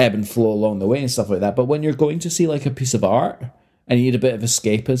ebb and flow along the way and stuff like that. But when you're going to see, like, a piece of art and you need a bit of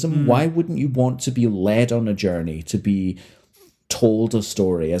escapism, why wouldn't you want to be led on a journey, to be told a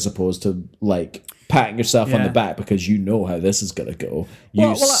story, as opposed to, like, patting yourself on the back because you know how this is going to go?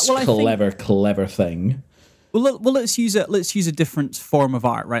 Clever thing. Well, let's use a different form of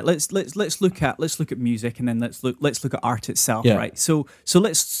art, right? Let's look at music, and then let's look at art itself, right? So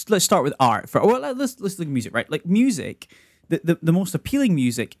let's start with art. Let's look at music, right? Like, music, the most appealing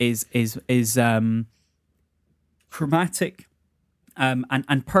music is chromatic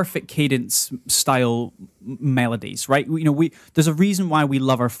and perfect cadence style melodies, right? You know, there's a reason why we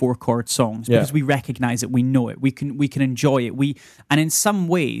love our 4-chord songs, because we recognize it, we know it, we can enjoy it, and in some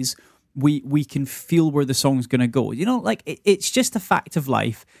ways we can feel where the song's going to go. You know, like, it's just a fact of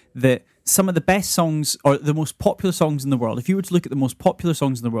life that some of the best songs, or the most popular songs in the world, if you were to look at the most popular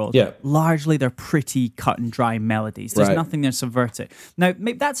songs in the world, largely they're pretty cut and dry melodies. There's nothing there to subvert it. Now,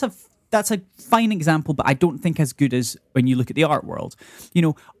 maybe that's a fine example, but I don't think as good as when you look at the art world. You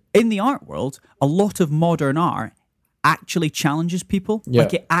know, in the art world, a lot of modern art actually challenges people.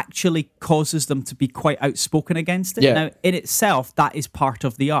 Like, it actually causes them to be quite outspoken against it. Now, in itself, that is part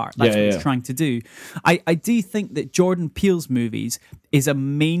of the art. That's what it's trying to do. I do think that Jordan Peele's movies is a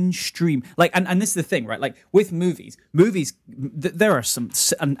mainstream, like, and this is the thing, right? Like, with movies, there are some,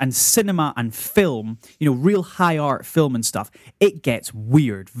 and cinema and film, you know, real high art film and stuff, it gets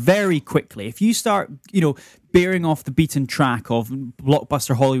weird very quickly. If you start, you know, bearing off the beaten track of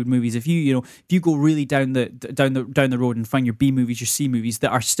blockbuster Hollywood movies, if you go really down the road and find your B movies, your C movies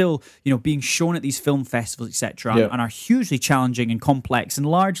that are still, you know, being shown at these film festivals, etc., and are hugely challenging and complex and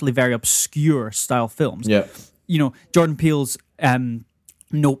largely very obscure style films. You know, Jordan Peele's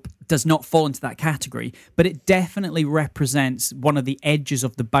Nope does not fall into that category, but it definitely represents one of the edges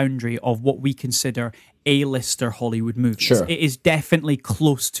of the boundary of what we consider A-lister Hollywood movies. It is definitely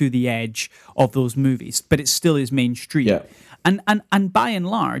close to the edge of those movies, but it still is mainstream. And by and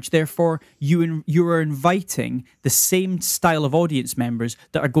large, therefore, you are inviting the same style of audience members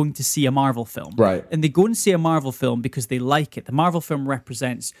that are going to see a Marvel film. Right. And they go and see a Marvel film because they like it. The Marvel film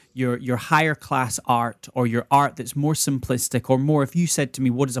represents your higher class art, or your art that's more simplistic, or more, if you said to me,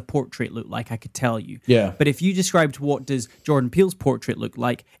 what does a portrait look like, I could tell you. Yeah. But if you described what does Jordan Peele's portrait look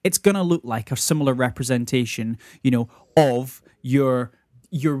like, it's going to look like a similar representation, of your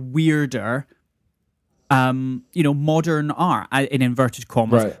weirder, modern art, in inverted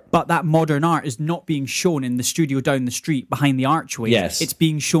commas. Right. But that modern art is not being shown in the studio down the street behind the archway. Yes. It's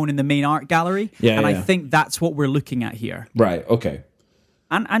being shown in the main art gallery. Yeah, and yeah. I think that's what we're looking at here. Right. Okay.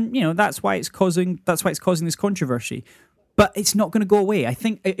 And that's why it's causing this controversy. But it's not going to go away. I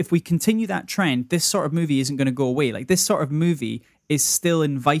think if we continue that trend, this sort of movie isn't going to go away. Like, this sort of movie is still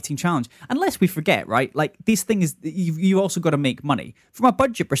inviting challenge. Unless we forget, right? Like, these things, you also got to make money. From a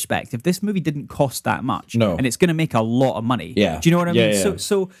budget perspective, this movie didn't cost that much. No. And it's going to make a lot of money. Yeah. Do you know what I mean? Yeah.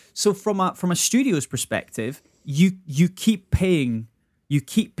 So from a studio's perspective, you keep paying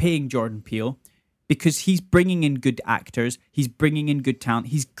Jordan Peele, because he's bringing in good actors, he's bringing in good talent,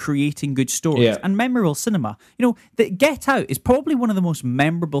 he's creating good stories and memorable cinema. Get Out is probably one of the most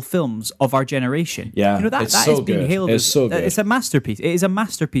memorable films of our generation. Yeah, that it's that so is being good. hailed It's as so good. it's a masterpiece. It is a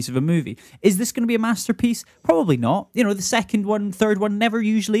masterpiece of a movie. Is this going to be a masterpiece? Probably not. The second one, third one never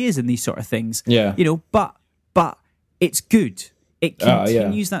usually is in these sort of things. Yeah. But it's good. It Yeah.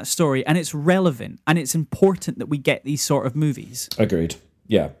 continues that story, and it's relevant, and it's important that we get these sort of movies. Agreed.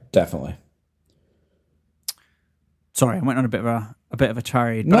 Yeah, definitely. Sorry, I went on a bit of a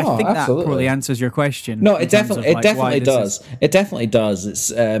tirade, No, but I think absolutely. that probably answers your question. No, in it terms of, definitely why this does. is- It definitely does. It's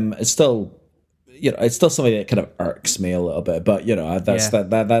still, it's still something that kind of irks me a little bit, but that's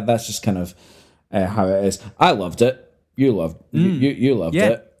that's just kind of how it is. I loved it. You loved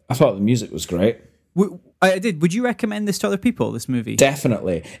it. I thought the music was great. I did. Would you recommend this to other people? This movie?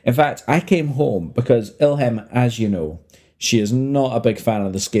 Definitely. In fact, I came home because Ilham, as you know, she is not a big fan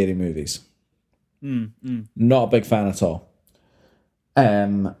of the scary movies. Not a big fan at all.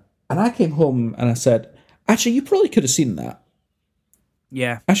 And I came home and I said, actually, you probably could have seen that.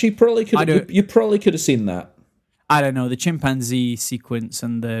 Yeah. Actually, you probably could have seen that. I don't know. The chimpanzee sequence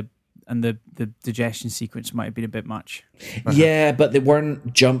and the digestion sequence might have been a bit much. Yeah, but they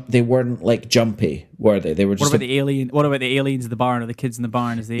weren't like jumpy, were they? They were just. What about the alien? What about the aliens in the barn, or the kids in the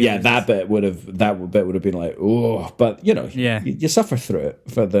barn? As the Yeah, aliens? that bit would have been like, oh, but you suffer through it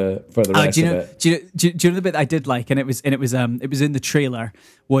for the rest of it. Do you know the bit that I did like, and it was in the trailer,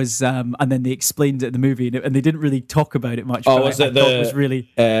 was and then they explained it in the movie, and they didn't really talk about it much. Oh, but was I it thought it was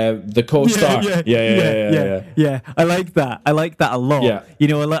really the co-star? Yeah. I like that. I like that a lot. Yeah.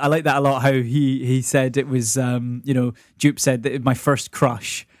 I like that a lot. How he said it was, Jupe said that my first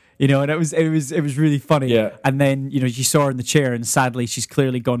crush. And it was really funny. Yeah. And then you saw her in the chair, and sadly she's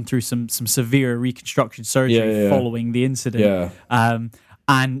clearly gone through some severe reconstruction surgery following the incident. Yeah.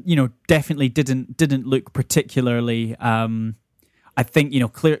 And definitely didn't look particularly. I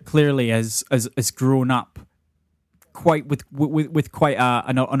think clearly has grown up quite with quite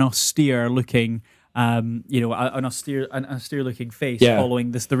an austere looking. An austere looking face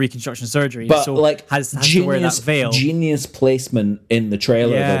following the reconstruction surgery, But so like has to wear that veil. Genius placement in the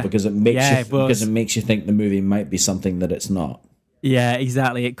trailer though, because it makes you think the movie might be something that it's not. Yeah,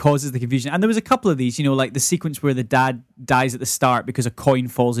 exactly. It causes the confusion. And there was a couple of these, like the sequence where the dad dies at the start because a coin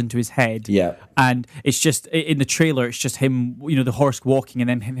falls into his head. Yeah. And it's just, in the trailer, it's just him, the horse walking and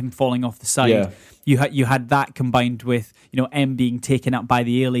then him falling off the side. Yeah. You had that combined with, M being taken up by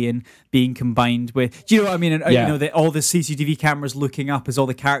the alien, being combined with, do you know what I mean? And, all the CCTV cameras looking up as all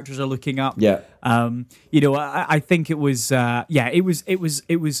the characters are looking up. Yeah. I think it was, the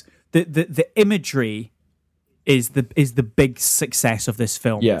imagery is the big success of this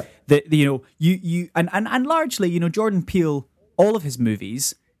film. Yeah. And largely, Jordan Peele, all of his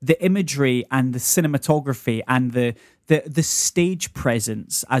movies, the imagery and the cinematography and the stage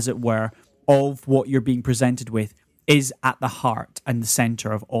presence, as it were, of what you're being presented with is at the heart and the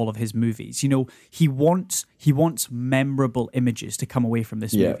center of all of his movies. He wants memorable images to come away from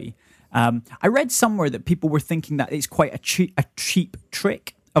this movie. I read somewhere that people were thinking that it's quite a cheap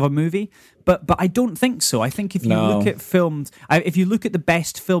trick of a movie, but I don't think so. I think if you look at films, if you look at the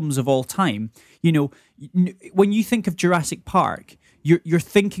best films of all time, when you think of Jurassic Park, you're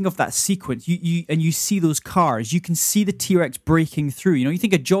thinking of that sequence. You see those cars. You can see the T-Rex breaking through. You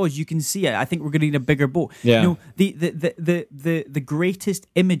think of Jaws. You can see it. I think we're going to need a bigger boat. Yeah. The greatest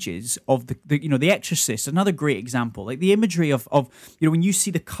images of the Exorcist. Another great example. Like the imagery of when you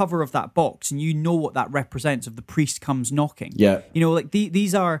see the cover of that box and you know what that represents of the priest comes knocking. Yeah.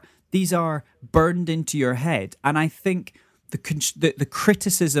 These are burned into your head, and I think the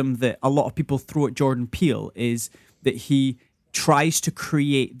criticism that a lot of people throw at Jordan Peele is that he tries to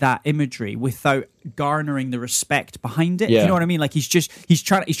create that imagery without garnering the respect behind it. Yeah. You know what I mean? Like he's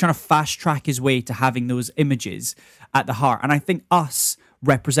trying to fast track his way to having those images at the heart. And I think Us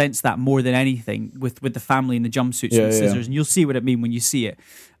represents that more than anything with the family in the jumpsuits and the scissors. And you'll see what I mean when you see it.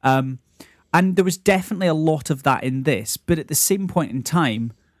 And there was definitely a lot of that in this, but at the same point in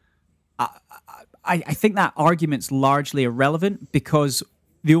time, I think that argument's largely irrelevant because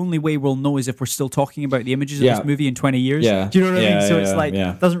the only way we'll know is if we're still talking about the images of this movie in 20 years. Yeah. Do you know what I mean? So it's like,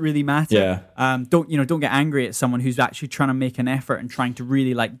 doesn't really matter. Yeah. Don't get angry at someone who's actually trying to make an effort and trying to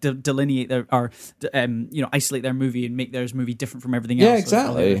really like delineate their isolate their movie and make their movie different from everything else. Yeah,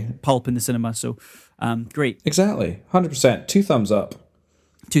 exactly. Pulp in the cinema. So great. Exactly. 100%. 2 thumbs up.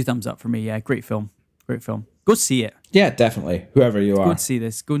 2 thumbs up for me. Yeah, great film. Great film. Go see it. Yeah, definitely. Whoever you are. Go and see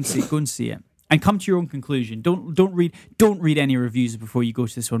this. Go and see it. And come to your own conclusion. Don't read any reviews before you go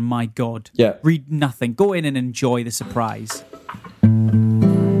to this one. My God. Yeah. Read nothing. Go in and enjoy the surprise.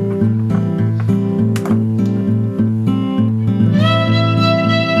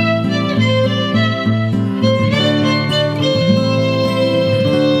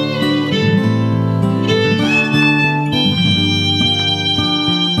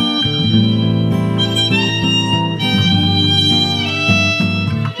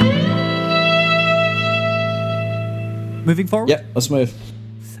 Moving forward? Yeah, let's move.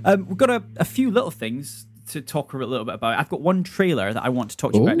 We've got a few little things to talk a little bit about. I've got one trailer that I want to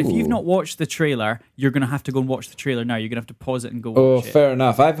talk to you about. If you've not watched the trailer, you're going to have to go and watch the trailer now. You're going to have to pause it and go watch it. Fair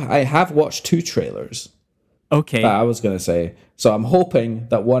enough. I have watched 2 trailers. Okay. That I was going to say. So I'm hoping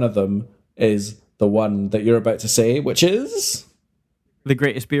that one of them is the one that you're about to say, which is... The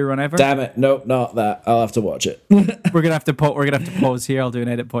Greatest Beer Run Ever? Damn it. Nope, not that. I'll have to watch it. We're gonna have to pause here. I'll do an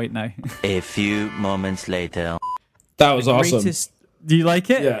edit point now. A few moments later. That was awesome. Do you like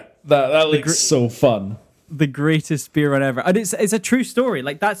it? Yeah, that looks so fun. The Greatest Beer Run Ever. And it's a true story.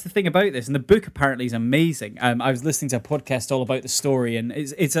 Like, that's the thing about this. And the book apparently is amazing. I was listening to a podcast all about the story, and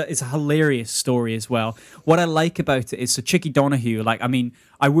it's a hilarious story as well. What I like about it is, so Chicky Donahue, like, I mean,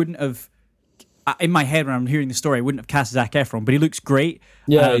 I wouldn't have... In my head, when I'm hearing the story, I wouldn't have cast Zac Efron, but he looks great.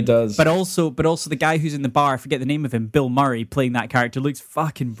 Yeah, he does. But also the guy who's in the bar, I forget the name of him, Bill Murray, playing that character, looks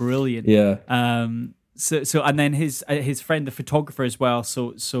fucking brilliant. Yeah. So and then his friend, the photographer as well.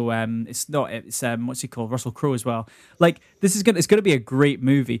 So it's what's he called, Russell Crowe as well. Like, it's gonna be a great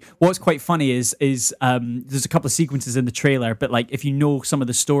movie. What's quite funny is there's a couple of sequences in the trailer, but like if you know some of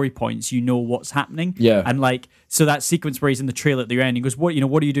the story points, you know what's happening. Yeah. And like, so that sequence where he's in the trailer at the end, he goes, what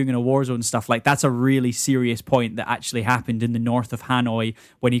are you doing in a war zone and stuff? Like, that's a really serious point that actually happened in the north of Hanoi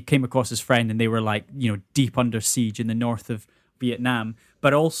when he came across his friend and they were like, deep under siege in the north of Vietnam.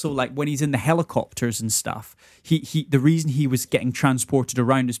 But also, like, when he's in the helicopters and stuff, he the reason he was getting transported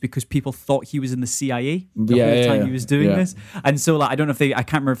around is because people thought he was in the CIA the whole time he was doing this. And so, like, I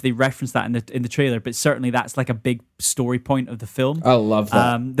can't remember if they referenced that in the trailer, but certainly that's like a big story point of the film. I love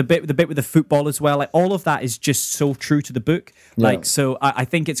that. The bit with the football as well, like, all of that is just so true to the book. Like, so I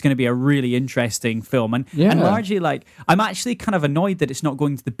think it's going to be a really interesting film, and largely, like, I'm actually kind of annoyed that it's not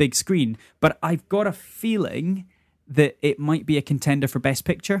going to the big screen, but I've got a feeling that it might be a contender for Best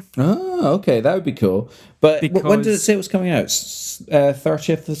Picture. Oh, okay, that would be cool. But when did it say it was coming out?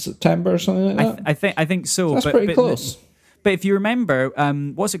 30th of September or something like that? I think so. That's pretty close. But if you remember,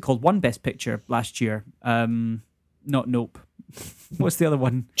 what's it called? Won Best Picture last year. Not Nope. What's the other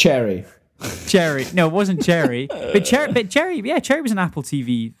one? Cherry. Cherry. No, it wasn't Cherry. But Cherry was an Apple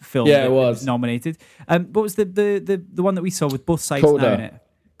TV film. Yeah, it was nominated. What was the one that we saw with both sides Coda. now in it?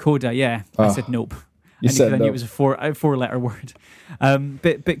 Coda. Yeah, I said Nope. You said I knew no. it was a 4-letter word.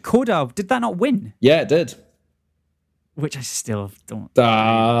 But Coda, did that not win? Yeah, it did. Which I still don't. Do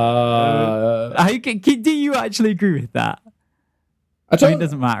you actually agree with that? I mean, it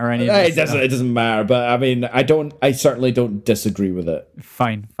doesn't matter any of it doesn't matter, but I mean, I certainly don't disagree with it.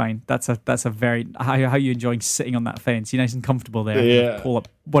 Fine. That's a very how you enjoying sitting on that fence? You're nice and comfortable there. Yeah. Pull up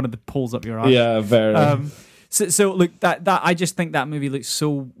one of the poles up your arse. Yeah, very. So look, that I just think that movie looks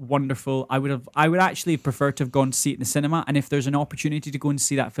so wonderful. I would actually prefer to have gone to see it in the cinema, and if there's an opportunity to go and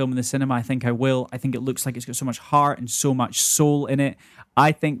see that film in the cinema, I think I will. I think it looks like it's got so much heart and so much soul in it.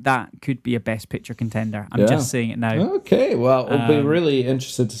 I think that could be a Best Picture contender. I'm just saying it now. Okay, well, we'll be really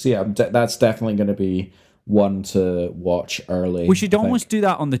interested to see it. That's definitely going to be one to watch early. We should I think. almost do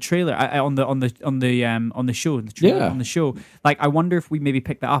that on the trailer, on the show. The trailer Yeah. on the show. Like, I wonder if we maybe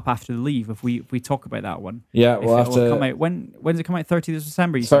pick that up after the leave. If we talk about that one. Yeah, If we'll have it'll to. come out. When does it come out? 30th of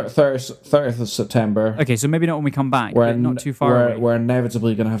December. You said? 30th of September. Okay, so maybe not when we come back. But not too far away. We're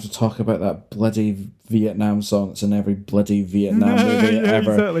inevitably going to have to talk about that bloody Vietnam song that's in every bloody Vietnam movie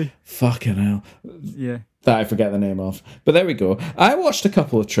ever. Exactly. Fucking hell. Yeah. That I forget the name of. But there we go. I watched a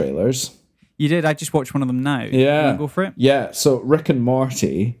couple of trailers. You did. I just watched one of them now. Yeah. You wanna go for it. Yeah, so Rick and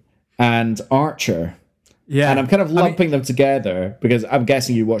Morty and Archer. Yeah. And I'm kind of lumping them together because I'm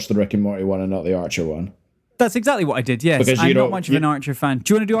guessing you watched the Rick and Morty one and not the Archer one. That's exactly what I did. Yes. Because I'm not much of an Archer fan.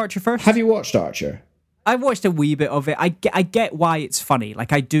 Do you want to do Archer first? Have you watched Archer? I've watched a wee bit of it. I get why it's funny.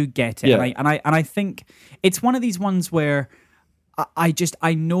 Like, I do get it. Yeah. And I think it's one of these ones where I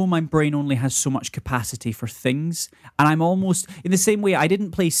know my brain only has so much capacity for things, and I'm almost in the same way. I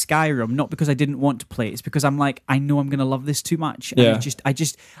didn't play Skyrim not because I didn't want to play it. It's because I'm like, I know I'm gonna love this too much. And Yeah.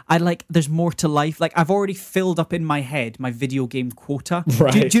 I like. There's more to life. Like, I've already filled up in my head my video game quota.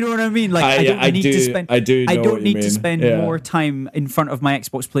 Right. Do you know what I mean? Like, I don't need to spend. I do know I what don't you need to mean. spend Yeah. more time in front of my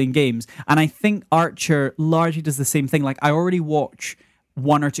Xbox playing games. And I think Archer largely does the same thing. Like, I already watch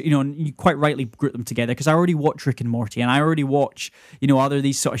one or two, and you quite rightly group them together because I already watch Rick and Morty and I already watch, other of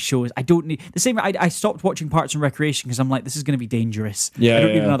these sort of shows. I don't need the same. I stopped watching Parks and Recreation because I'm like, this is going to be dangerous. Yeah, I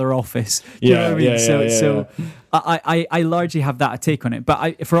don't need yeah. another Office. Do you know what I mean? So yeah. I largely have that take on it.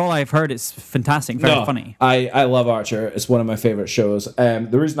 But for all I've heard, it's fantastic, very funny. I love Archer. It's one of my favorite shows. The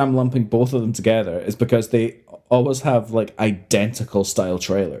reason I'm lumping both of them together is because they always have like identical style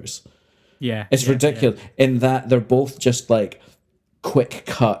trailers. Yeah, It's ridiculous in that they're both just like quick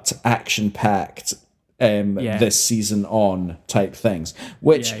cut, action packed. This season on type things,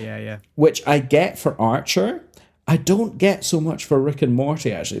 which I get for Archer. I don't get so much for Rick and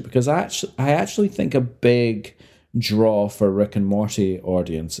Morty actually, because I actually think a big draw for Rick and Morty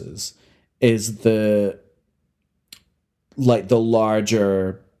audiences is the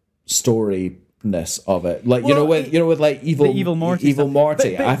larger storyness of it. Like, with like evil Morty. But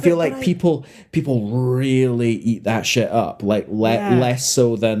I feel like people really eat that shit up, like less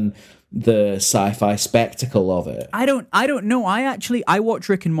so than the sci-fi spectacle of it. I don't know. I watch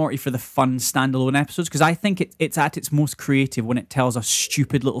Rick and Morty for the fun standalone episodes because I think it's at its most creative when it tells a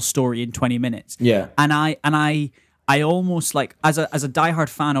stupid little story in 20 minutes. Yeah. And I almost like, as a diehard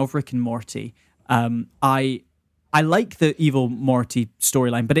fan of Rick and Morty, I like the evil Morty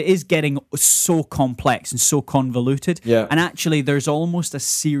storyline, but it is getting so complex and so convoluted. Yeah. And actually, there's almost a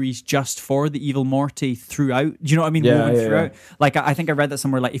series just for the evil Morty throughout. Do you know what I mean? Yeah, Woven yeah, throughout. yeah. Like, I think I read that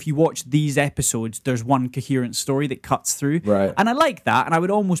somewhere. Like, if you watch these episodes, there's one coherent story that cuts through. Right. And I like that, and I would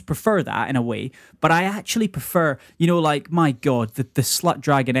almost prefer that in a way. But I actually prefer, like, my God, the Slut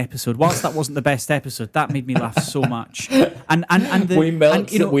Dragon episode. Whilst that wasn't the best episode, that made me laugh so much. And we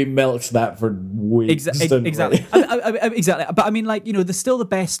milked that for weeks. Exactly. Exactly. But I mean, like,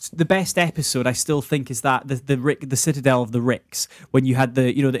 the best episode I still think is that the Citadel of the Ricks, when you had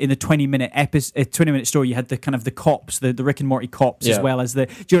in the 20-minute story you had the kind of the cops, the Rick and Morty cops, as well as do you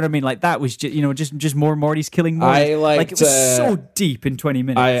know what I mean? Like, that was just more Morty's killing Morty. I liked, like, it was so deep in 20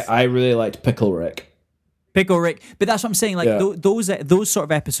 minutes. I really liked Pickle Rick. Pickle Rick, but that's what I'm saying. Like, those sort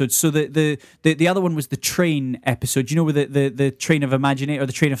of episodes. So the other one was the train episode. Where the train of imagination or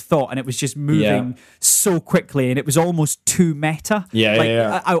the train of thought, and it was just moving so quickly, and it was almost too meta.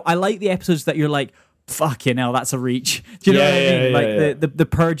 I like the episodes that you're like, fucking hell, that's a reach. Do you know what I mean? Like the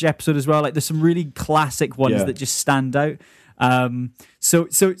Purge episode as well. Like, there's some really classic ones that just stand out. So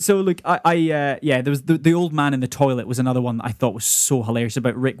look, there was the old man in the toilet was another one that I thought was so hilarious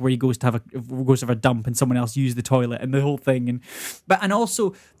about Rick, where he goes to have a dump and someone else used the toilet and the whole thing, and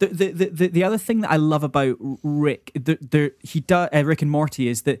also the other thing that I love about Rick, Rick and Morty,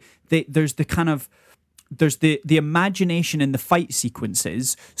 is that there's the kind of there's the imagination in the fight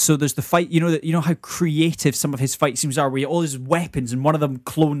sequences. So there's the fight, how creative some of his fight scenes are, where you have all these weapons and one of them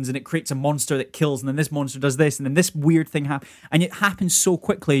clones and it creates a monster that kills, and then this monster does this, and then this weird thing happens, and it happens so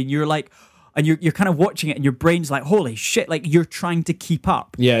quickly, and you're like, and you're kind of watching it, and your brain's like, holy shit, like, you're trying to keep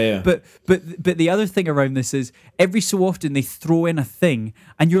up. Yeah. But the other thing around this is every so often they throw in a thing,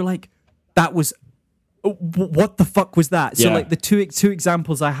 and you're like, that was, what the fuck was that? So like the two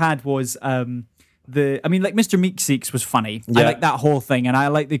examples I had was Mr. Meekseeks was funny. I like that whole thing, and I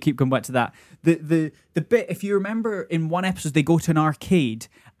like they keep going back to that. The bit, if you remember, in one episode they go to an arcade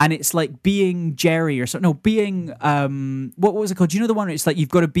and it's like being Jerry or something. No, being what was it called? Do you know the one where it's like you've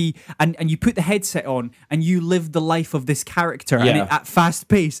got to be and you put the headset on and you live the life of this character and at fast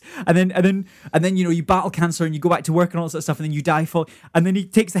pace, and then you know you battle cancer and you go back to work and all that sort of stuff, and then you die and then he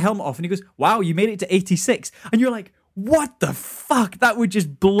takes the helmet off and he goes, "Wow, you made it to 86," and you're like, "What the fuck?" That would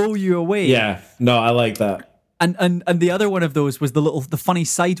just blow you away. Yeah, no, I like that. And the other one of those was the funny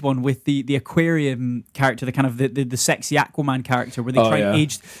side one with the aquarium character, the kind of the sexy Aquaman character, where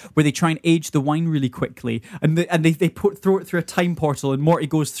they try and age the wine really quickly, and they throw it through a time portal, and Morty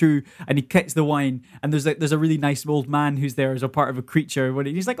goes through and he gets the wine, and there's a really nice old man who's there as a part of a creature, and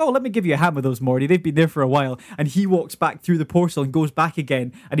he's like, "Oh, let me give you a hand with those, Morty. They've been there for a while," and he walks back through the portal and goes back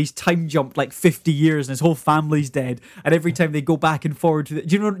again, and he's time jumped like 50 years, and his whole family's dead, and every time they go back and forward to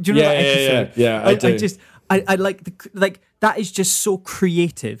do you know that episode? Yeah, I do. I like that is just so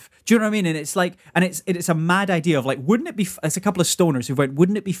creative. Do you know what I mean? And it's like, and it's a mad idea of like, wouldn't it be? It's a couple of stoners who went,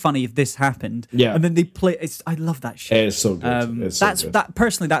 wouldn't it be funny if this happened? Yeah. And then they play. I love that shit. It is so good. That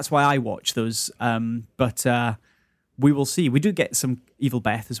personally, that's why I watch those. But we will see. We do get some Evil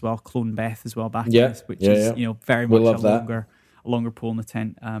Beth as well, Clone Beth as well back in this, which is very much a longer pole in the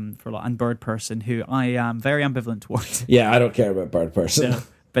tent for a lot. And Bird Person, who I am very ambivalent towards. Yeah, I don't care about Bird Person. No.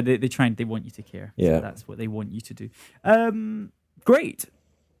 But they want you to care. Yeah. So that's what they want you to do. Great.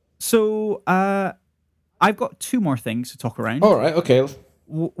 So I've got two more things to talk around. All right, okay.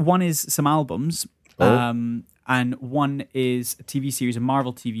 One is some albums. And one is a TV series, a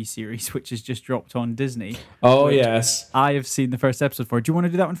Marvel TV series, which has just dropped on Disney. Oh, yes. I have seen the first episode for. Do you want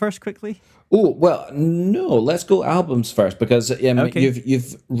to do that one first quickly? Oh, well, no. Let's go albums first, because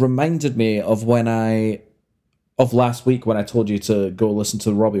you've reminded me of last week when I told you to go listen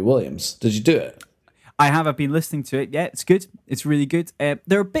to Robbie Williams. Did you do it? I have. I've been listening to it. Yeah, it's good. It's really good.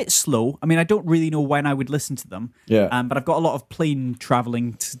 They're a bit slow. I mean, I don't really know when I would listen to them. Yeah. But I've got a lot of plane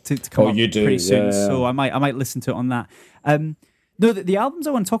traveling to come up pretty soon, so I might listen to it on that. No, the albums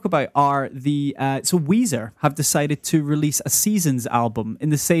I want to talk about are so Weezer have decided to release a Seasons album in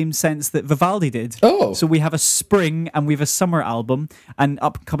the same sense that Vivaldi did. Oh. So we have a spring and we have a summer album, and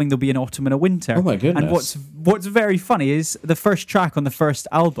upcoming there'll be an autumn and a winter. Oh my goodness. And what's very funny is the first track on the first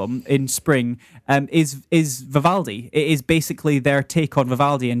album in spring is Vivaldi. It is basically their take on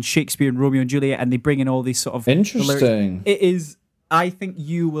Vivaldi and Shakespeare and Romeo and Juliet, and they bring in all these sort of interesting. It is. I think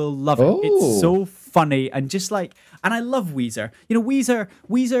you will love it. Oh. It's so funny and just like, and I love Weezer. You know,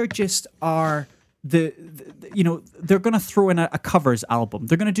 Weezer just are they're going to throw in a covers album.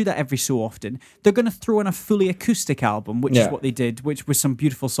 They're going to do that every so often. They're going to throw in a fully acoustic album, which is what they did, which was some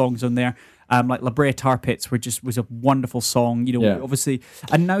beautiful songs on there. Like La Brea Tar Pits was a wonderful song, obviously.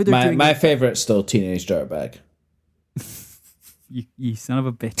 And now they're doing my favorite's still Teenage Dirtbag. you son of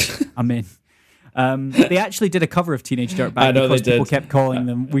a bitch. I'm in. They actually did a cover of Teenage Dirtbag I know because they people did. kept calling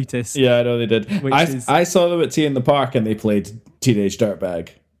them Wheatus. Yeah, I know they did. I saw them at Tea in the Park and they played Teenage Dirtbag.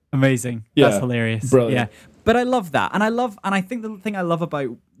 Amazing. Yeah. That's hilarious. Brilliant. Yeah. But I love that. And I think the thing I love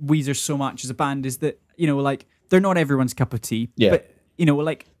about Weezer so much as a band is that, like they're not everyone's cup of tea. Yeah. But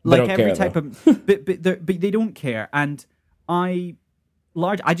like every type of but they don't care. And I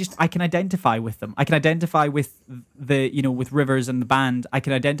can identify with them. I can identify with with Rivers and the band. I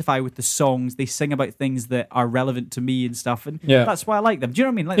can identify with the songs. They sing about things that are relevant to me and stuff. And that's why I like them. Do you know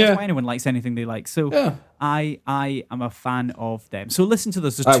what I mean? Like that's why anyone likes anything they like. So I am a fan of them. So listen to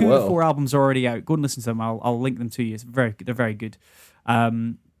those. There's 2 to 4 albums already out. Go and listen to them. I'll link them to you. They're very good.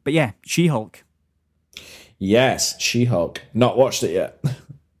 But yeah, She-Hulk. Yes, She-Hulk. Not watched it yet.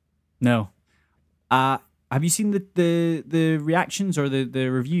 No. Have you seen the reactions or the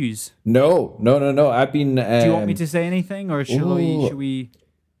reviews? No. I've been. Do you want me to say anything, or should we?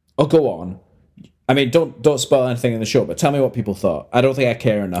 Oh, go on. I mean, don't spoil anything in the show, but tell me what people thought. I don't think I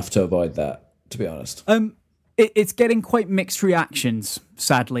care enough to avoid that, to be honest. It's getting quite mixed reactions,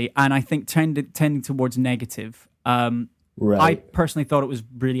 sadly, and I think tending towards negative. Right. I personally thought it was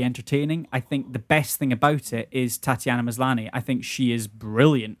really entertaining. I think the best thing about it is Tatiana Maslany. I think she is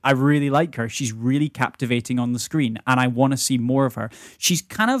brilliant. I really like her. She's really captivating on the screen, and I want to see more of her. She's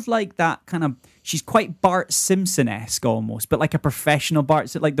kind of like that she's quite Bart Simpson-esque almost, but like a professional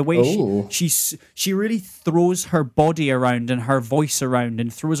Bart, like the way she really throws her body around and her voice around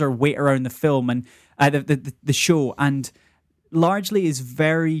and throws her weight around the film and the show, and largely is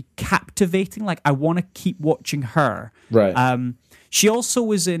very captivating. Like I want to keep watching her. Right. She also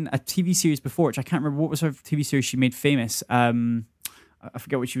was in a TV series before, which I can't remember what was her TV series she made famous. I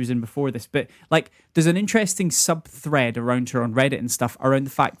forget what she was in before this, but like there's an interesting sub thread around her on Reddit and stuff around the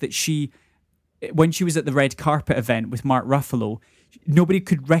fact that when she was at the red carpet event with Mark Ruffalo, nobody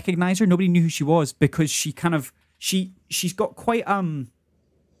could recognize her. Nobody knew who she was because she's got quite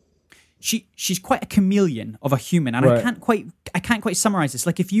she's quite a chameleon of a human, and Right. I can't quite summarize this.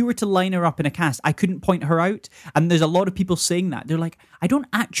 Like, if you were to line her up in a cast, I couldn't point her out. And there's a lot of people saying that. They're like, I don't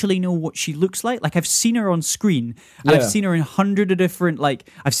actually know what she looks like. Like, I've seen her on screen, and I've Yeah. seen her in 100 of different, like,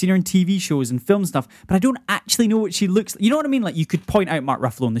 I've seen her in TV shows and film stuff, but I don't actually know what she looks like. You know what I mean? Like, you could point out Mark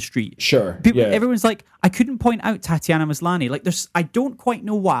Ruffalo on the street. Sure. People, yeah. Everyone's like, I couldn't point out Tatiana Maslany. Like, I don't quite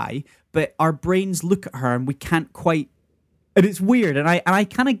know why, but our brains look at her and we can't quite, and it's weird, and I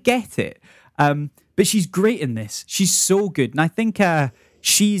kind of get it. But she's great in this. She's so good, and I think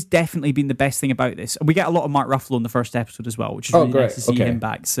she's definitely been the best thing about this. And we get a lot of Mark Ruffalo in the first episode as well, which is really great. nice to see Okay. him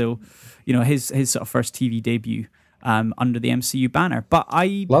back. So, you know, his sort of first TV debut under the MCU banner. But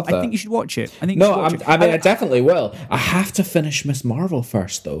I Love that. think you should watch it. I think you should No, watch it. I mean, I definitely will. I have to finish Miss Marvel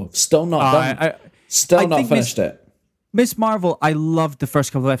first, though. Still not done. Still I not think finished it. Miss Marvel, I loved the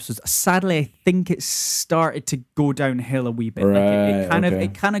first couple of episodes. Sadly, I think it started to go downhill a wee bit. Like Right, okay.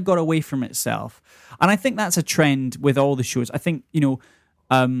 it kind of got away from itself, and I think that's a trend with all the shows. I think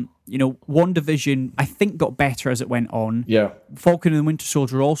WandaVision, I think, got better as it went on. Yeah. Falcon and the Winter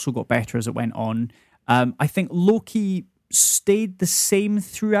Soldier also got better as it went on. I think Loki stayed the same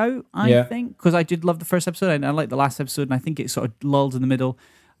throughout. I think, because I did love the first episode and I liked the last episode, and I think it sort of lulled in the middle.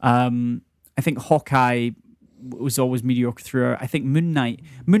 I think Hawkeye was always mediocre throughout. I think Moon Knight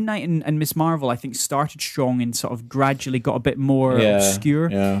and Miss Marvel, I think, started strong and sort of gradually got a bit more obscure.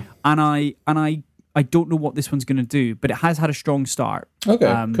 Yeah. And I don't know what this one's going to do, but it has had a strong start.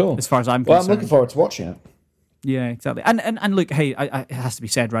 Okay, cool. As far as I'm Well, concerned. I'm looking forward to watching it. Yeah, exactly. And look, hey, it has to be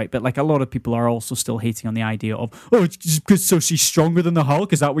said, right? But like, a lot of people are also still hating on the idea of, oh, it's just because so she's stronger than the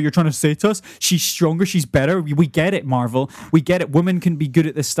Hulk. Is that what you're trying to say to us? She's stronger, she's better. We get it, Marvel. We get it. Women can be good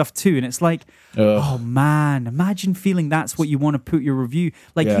at this stuff too. And it's like, oh man, imagine feeling that's what you want to put your review.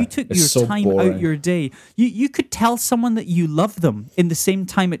 Like, Yeah, you took it's your so time boring. out your day. You could tell someone that you love them in the same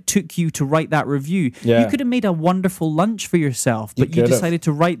time it took you to write that review. Yeah. You could have made a wonderful lunch for yourself, but you could have. decided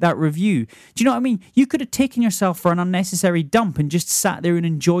to write that review. Do you know what I mean? You could have taken yourself for an unnecessary dump and just sat there and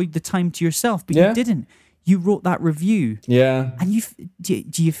enjoyed the time to yourself, but Yeah. you didn't. You wrote that review, Yeah. and do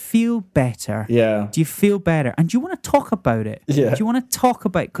you feel better? Yeah. Do you feel better? And do you want to talk about it? Yeah. Do you want to talk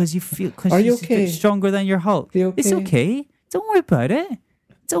about it because you feel because Are you she's a okay? bit stronger than your Hulk? You It's okay? okay. Don't worry about it.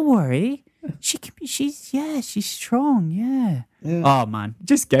 Don't worry. She can be. She's strong. Yeah. Oh man, it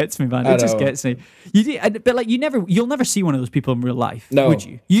just gets me, man. I It just know. gets me. But like, you'll never see one of those people in real life, No. would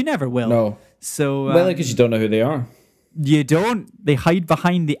you? You never will. No. So Mainly because you don't know who they are. you don't. They hide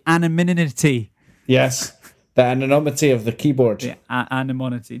behind the anonymity. Yes. The anonymity of the keyboard. The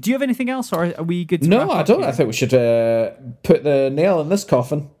anonymity. Do you have anything else, or are we good to wrap No, I up don't. here? I think we should put the nail in this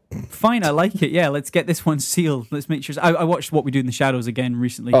coffin. Fine, I like it. Yeah, let's get this one sealed. Let's make sure. I watched What We Do in the Shadows again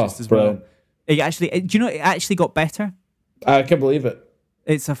recently, Oh, just as brilliant. well. It actually, do you know, it actually got better. I can't believe it.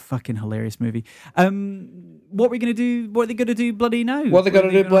 It's a fucking hilarious movie. What are we gonna do? What are they gonna do bloody now? What they're going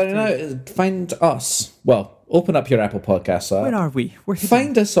to do bloody gonna now have is find us. Well, open up your Apple Podcast app. Where are we? We're hidden.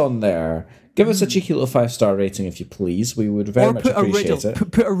 Find us on there. Give us a cheeky little 5-star rating if you please. We would very Or much put a riddle. appreciate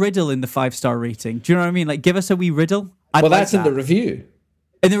it. Put a riddle in the 5-star rating. Do you know what I mean? Like, give us a wee riddle. I'd Well, like that's in the that. review.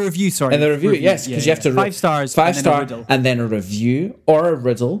 In the review. Sorry, In the review, yes, because you have to 5 stars. 5-star and then a riddle. and then a review or a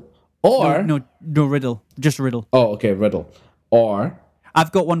riddle or No riddle. Just a riddle. oh, okay, riddle or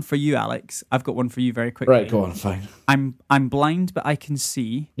I've got one for you, Alex. I've got one for you very quickly. right. Go on, fine. I'm blind, but I can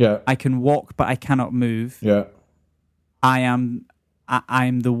see. Yeah, I can walk, but I cannot move. yeah. I am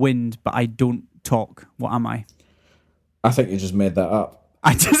the wind, but I don't talk. What am I? I think you just made that up.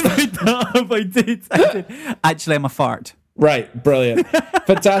 I just made that up. I did. Actually, I'm a fart. Right, brilliant,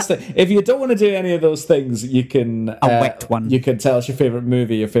 fantastic. If you don't want to do any of those things, you can A wet one. You can tell us your favorite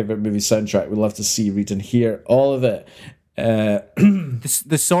movie soundtrack. We'd love to see, read, and hear all of it.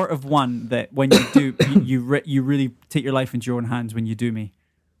 The sort of one that when you do, you really take your life into your own hands when you do me.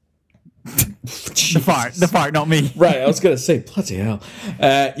 The fart, not me. Right, I was going to say, bloody hell.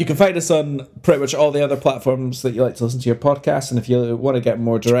 You can find us on pretty much all the other platforms that you like to listen to your podcast. And if you want to get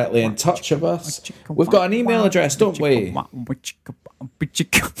more directly in touch with us, we've got an email address, don't we?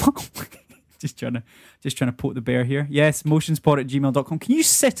 Just trying to poke the bear here. Yes, motionspod@gmail.com. Can you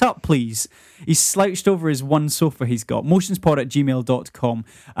sit up, please? He's slouched over his one sofa he's got. Motionspod@gmail.com.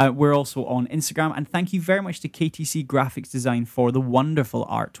 We're also on Instagram. And thank you very much to KTC Graphics Design for the wonderful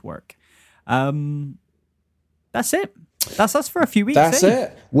artwork. That's it. That's us for a few weeks. That's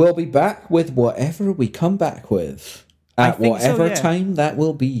it. We'll be back with whatever we come back with at think so, whatever yeah. time that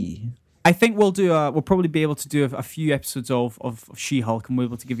will be. I think we'll do. We'll probably be able to do a few episodes of She-Hulk, and we'll be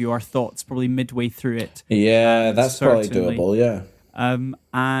able to give you our thoughts probably midway through it. Yeah, that's probably certainly. doable, yeah.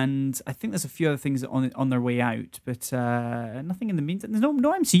 And I think there's a few other things on their way out, but nothing in the meantime. There's no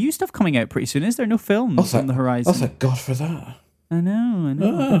MCU stuff coming out pretty soon, is there? No films on the horizon. Oh, thank God for that. I know. A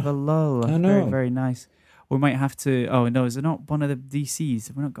bit of a lull. I know. Very, very nice. We might have to. Oh no, is it not one of the DCs?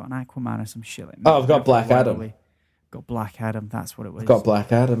 Have we not got an Aquaman or some shit like that? Oh, I've got Black Adam. Got Black Adam. That's what it was. I've got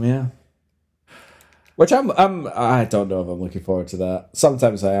Black Adam, yeah. Which I don't know if I'm looking forward to that.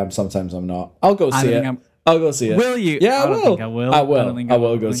 Sometimes I am, sometimes I'm not. I'll go see it. I'll go see it. Will you? Yeah, I will. Think I will. I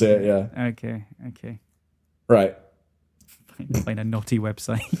will go see it, yeah. Okay. Right. Find a naughty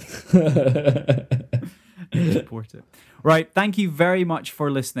website. Support it. Right. Thank you very much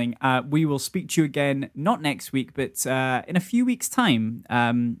for listening. We will speak to you again, not next week, but in a few weeks' time.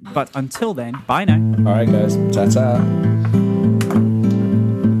 But until then, bye now. All right, guys. Ta-ta.